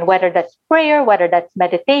divine, whether that's prayer, whether that's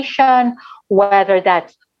meditation, whether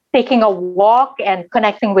that's taking a walk and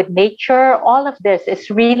connecting with nature. All of this is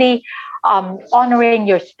really honoring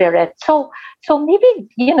your spirit. So maybe,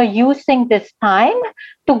 using this time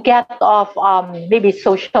to get off maybe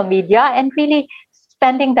social media and really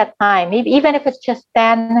spending that time, maybe even if it's just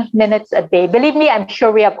 10 minutes a day. Believe me, I'm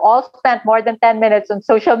sure we have all spent more than 10 minutes on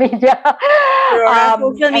social media.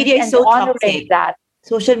 Social media is so toxic. That.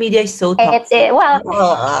 Social media is so toxic.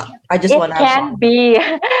 I just want to... It can be...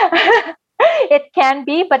 It can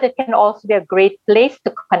be, but it can also be a great place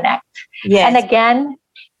to connect. Yes. And again,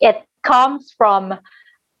 it comes from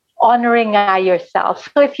honoring yourself.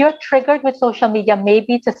 So if you're triggered with social media,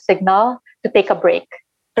 maybe it's a signal to take a break.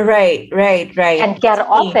 Right. And get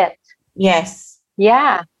off it. Yes.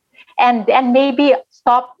 Yeah. And maybe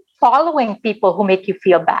stop following people who make you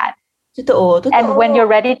feel bad. Totoo. And when you're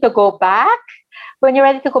ready to go back,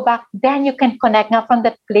 then you can connect now from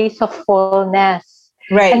that place of fullness.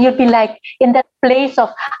 Right. And you'd be like in that place of,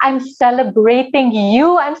 I'm celebrating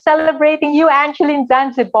you, Angela, in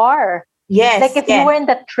Zanzibar. Yes. Like if you were in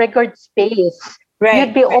that triggered space,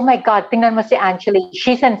 you'd be, oh my God, tingnan mo si Angela,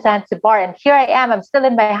 she's in Zanzibar, and here I am, I'm still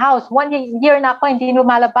in my house. 1 year na ako, hindi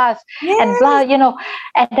lumalabas. Yes. And blah,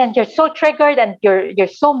 and then you're so triggered and you're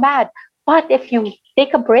so mad. But if you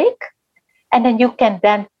take a break, and then you can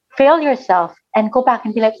then feel yourself and go back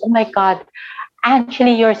and be like, oh my God, Angela,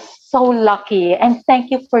 you're so lucky. And thank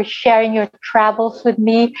you for sharing your travels with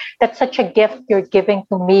me. That's such a gift you're giving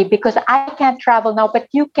to me, because I can't travel now, but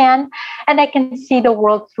you can. And I can see the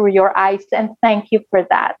world through your eyes. And thank you for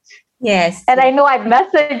that. Yes. And I know I've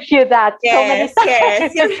messaged you that so many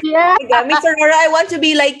times. Yes. Yeah. Miss Aurora, I want to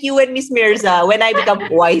be like you and Miss Mirza when I become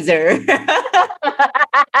wiser.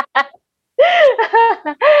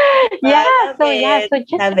 So just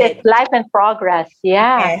it's life in progress.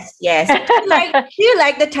 Yeah. Yes. Do you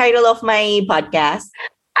like the title of my podcast?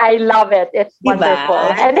 I love it. It's wonderful.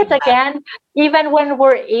 And it's again, even when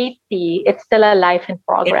we're 80, it's still a life in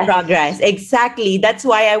progress. In progress. Exactly. That's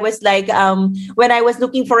why I was like, when I was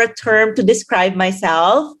looking for a term to describe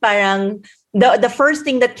myself, parang the first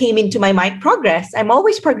thing that came into my mind, progress. I'm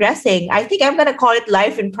always progressing. I think I'm gonna call it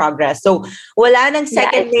life in progress. So wala nang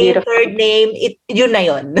second name, beautiful. Third name, yun na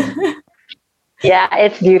yun. Yeah,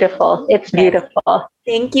 it's beautiful. It's beautiful.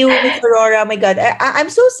 Thank you, Miss Aurora. Oh my God. I'm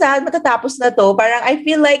so sad matatapos na to. Parang I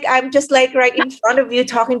feel like I'm just like right in front of you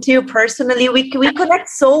talking to you personally. We connect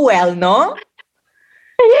so well, no?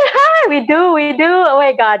 Yeah, we do. Oh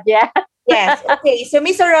my God, yeah. Yes. Okay. So,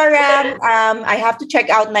 Miss Aurora, I have to check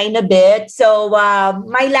out na in a bit. So,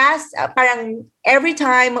 my last, parang every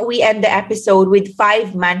time we end the episode with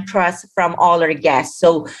 5 mantras from all our guests.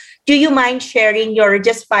 So, do you mind sharing your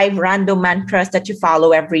just 5 random mantras that you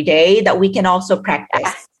follow every day that we can also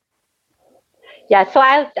practice? Yeah, so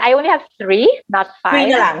I only have 3, not 5. 3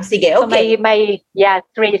 na lang. Sige, okay. So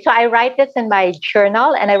 3. So I write this in my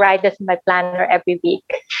journal and I write this in my planner every week.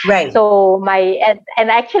 Right. So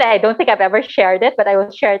and actually I don't think I've ever shared it, but I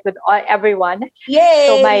will share it with everyone. Yay!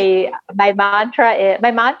 So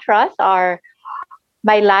my mantras are: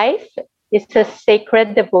 my life is a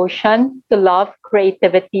sacred devotion to love,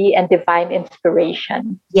 creativity, and divine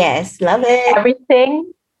inspiration. Yes, love it.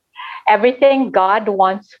 Everything God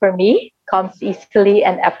wants for me comes easily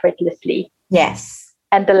and effortlessly. Yes.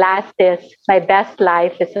 And the last is, my best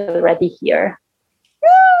life is already here.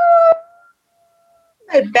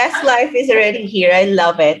 My best life is already here. I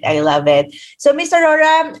love it. So, Miss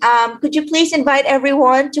Aurora, could you please invite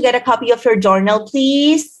everyone to get a copy of your journal,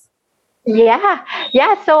 please? Yeah.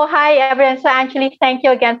 So hi everyone. So Anjali, thank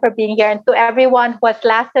you again for being here, and to everyone who has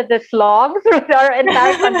lasted this long through our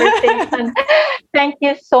entire conversation, thank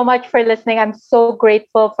you so much for listening. I'm so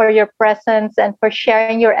grateful for your presence and for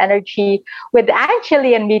sharing your energy with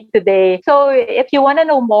Anjali and me today. So if you want to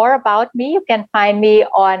know more about me, you can find me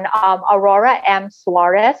on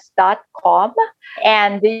auroramsuarez.com.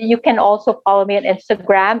 And you can also follow me on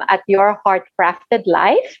Instagram at Your Heart Crafted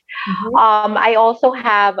Life. I also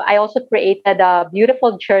created a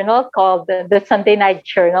beautiful journal called the Sunday Night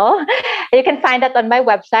Journal. You can find that on my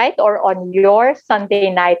website or on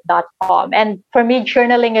yoursundaynight.com. And for me,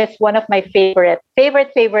 journaling is one of my favorite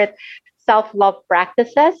self-love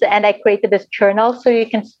practices. And I created this journal so you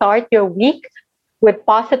can start your week with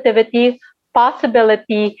positivity,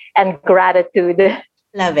 possibility, and gratitude.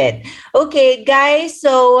 Love it. Okay, guys.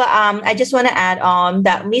 So I just want to add on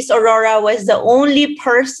that Miss Aurora was the only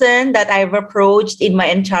person that I've approached in my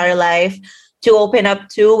entire life to open up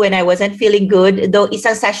to when I wasn't feeling good. Though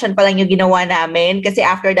isang session pa lang yung ginawa namin. Kasi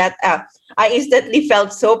after that, I instantly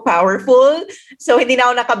felt so powerful. So hindi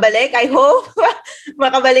na ako nakabalik. I hope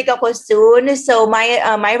makabalik ako soon. So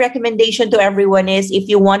my recommendation to everyone is if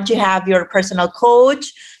you want to have your personal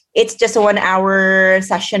coach, it's just a 1 hour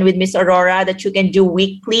session with Miss Aurora that you can do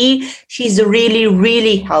weekly. She's really,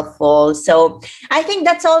 really helpful. So I think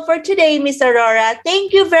that's all for today, Miss Aurora.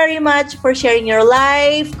 Thank you very much for sharing your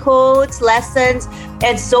life, quotes, lessons,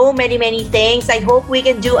 and so many, many things. I hope we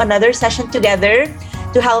can do another session together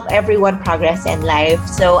to help everyone progress in life.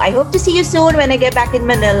 So I hope to see you soon when I get back in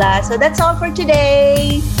Manila. So that's all for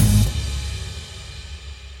today.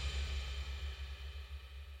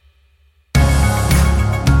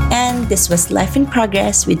 This was Life in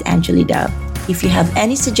Progress with Anjali Dove. If you have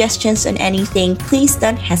any suggestions on anything, please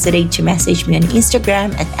don't hesitate to message me on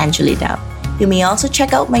Instagram at Anjali Dove. You may also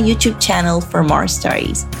check out my YouTube channel for more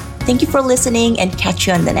stories. Thank you for listening and catch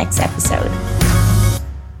you on the next episode.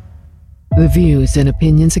 The views and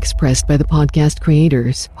opinions expressed by the podcast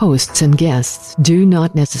creators, hosts, and guests do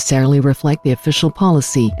not necessarily reflect the official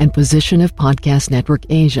policy and position of Podcast Network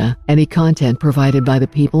Asia. Any content provided by the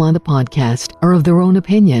people on the podcast are of their own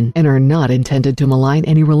opinion and are not intended to malign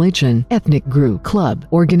any religion, ethnic group, club,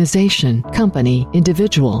 organization, company,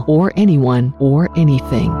 individual, or anyone or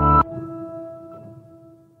anything.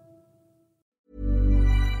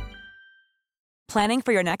 Planning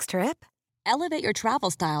for your next trip? Elevate your travel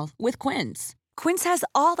style with Quince. Quince has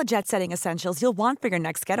all the jet-setting essentials you'll want for your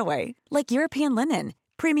next getaway, like European linen,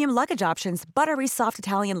 premium luggage options, buttery soft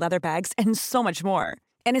Italian leather bags, and so much more.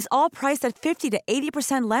 And is all priced at 50 to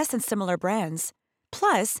 80% less than similar brands.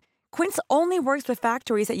 Plus, Quince only works with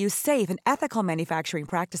factories that use safe and ethical manufacturing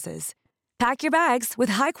practices. Pack your bags with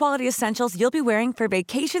high-quality essentials you'll be wearing for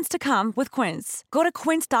vacations to come with Quince. Go to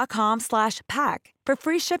quince.com/pack for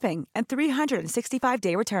free shipping and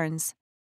 365-day returns.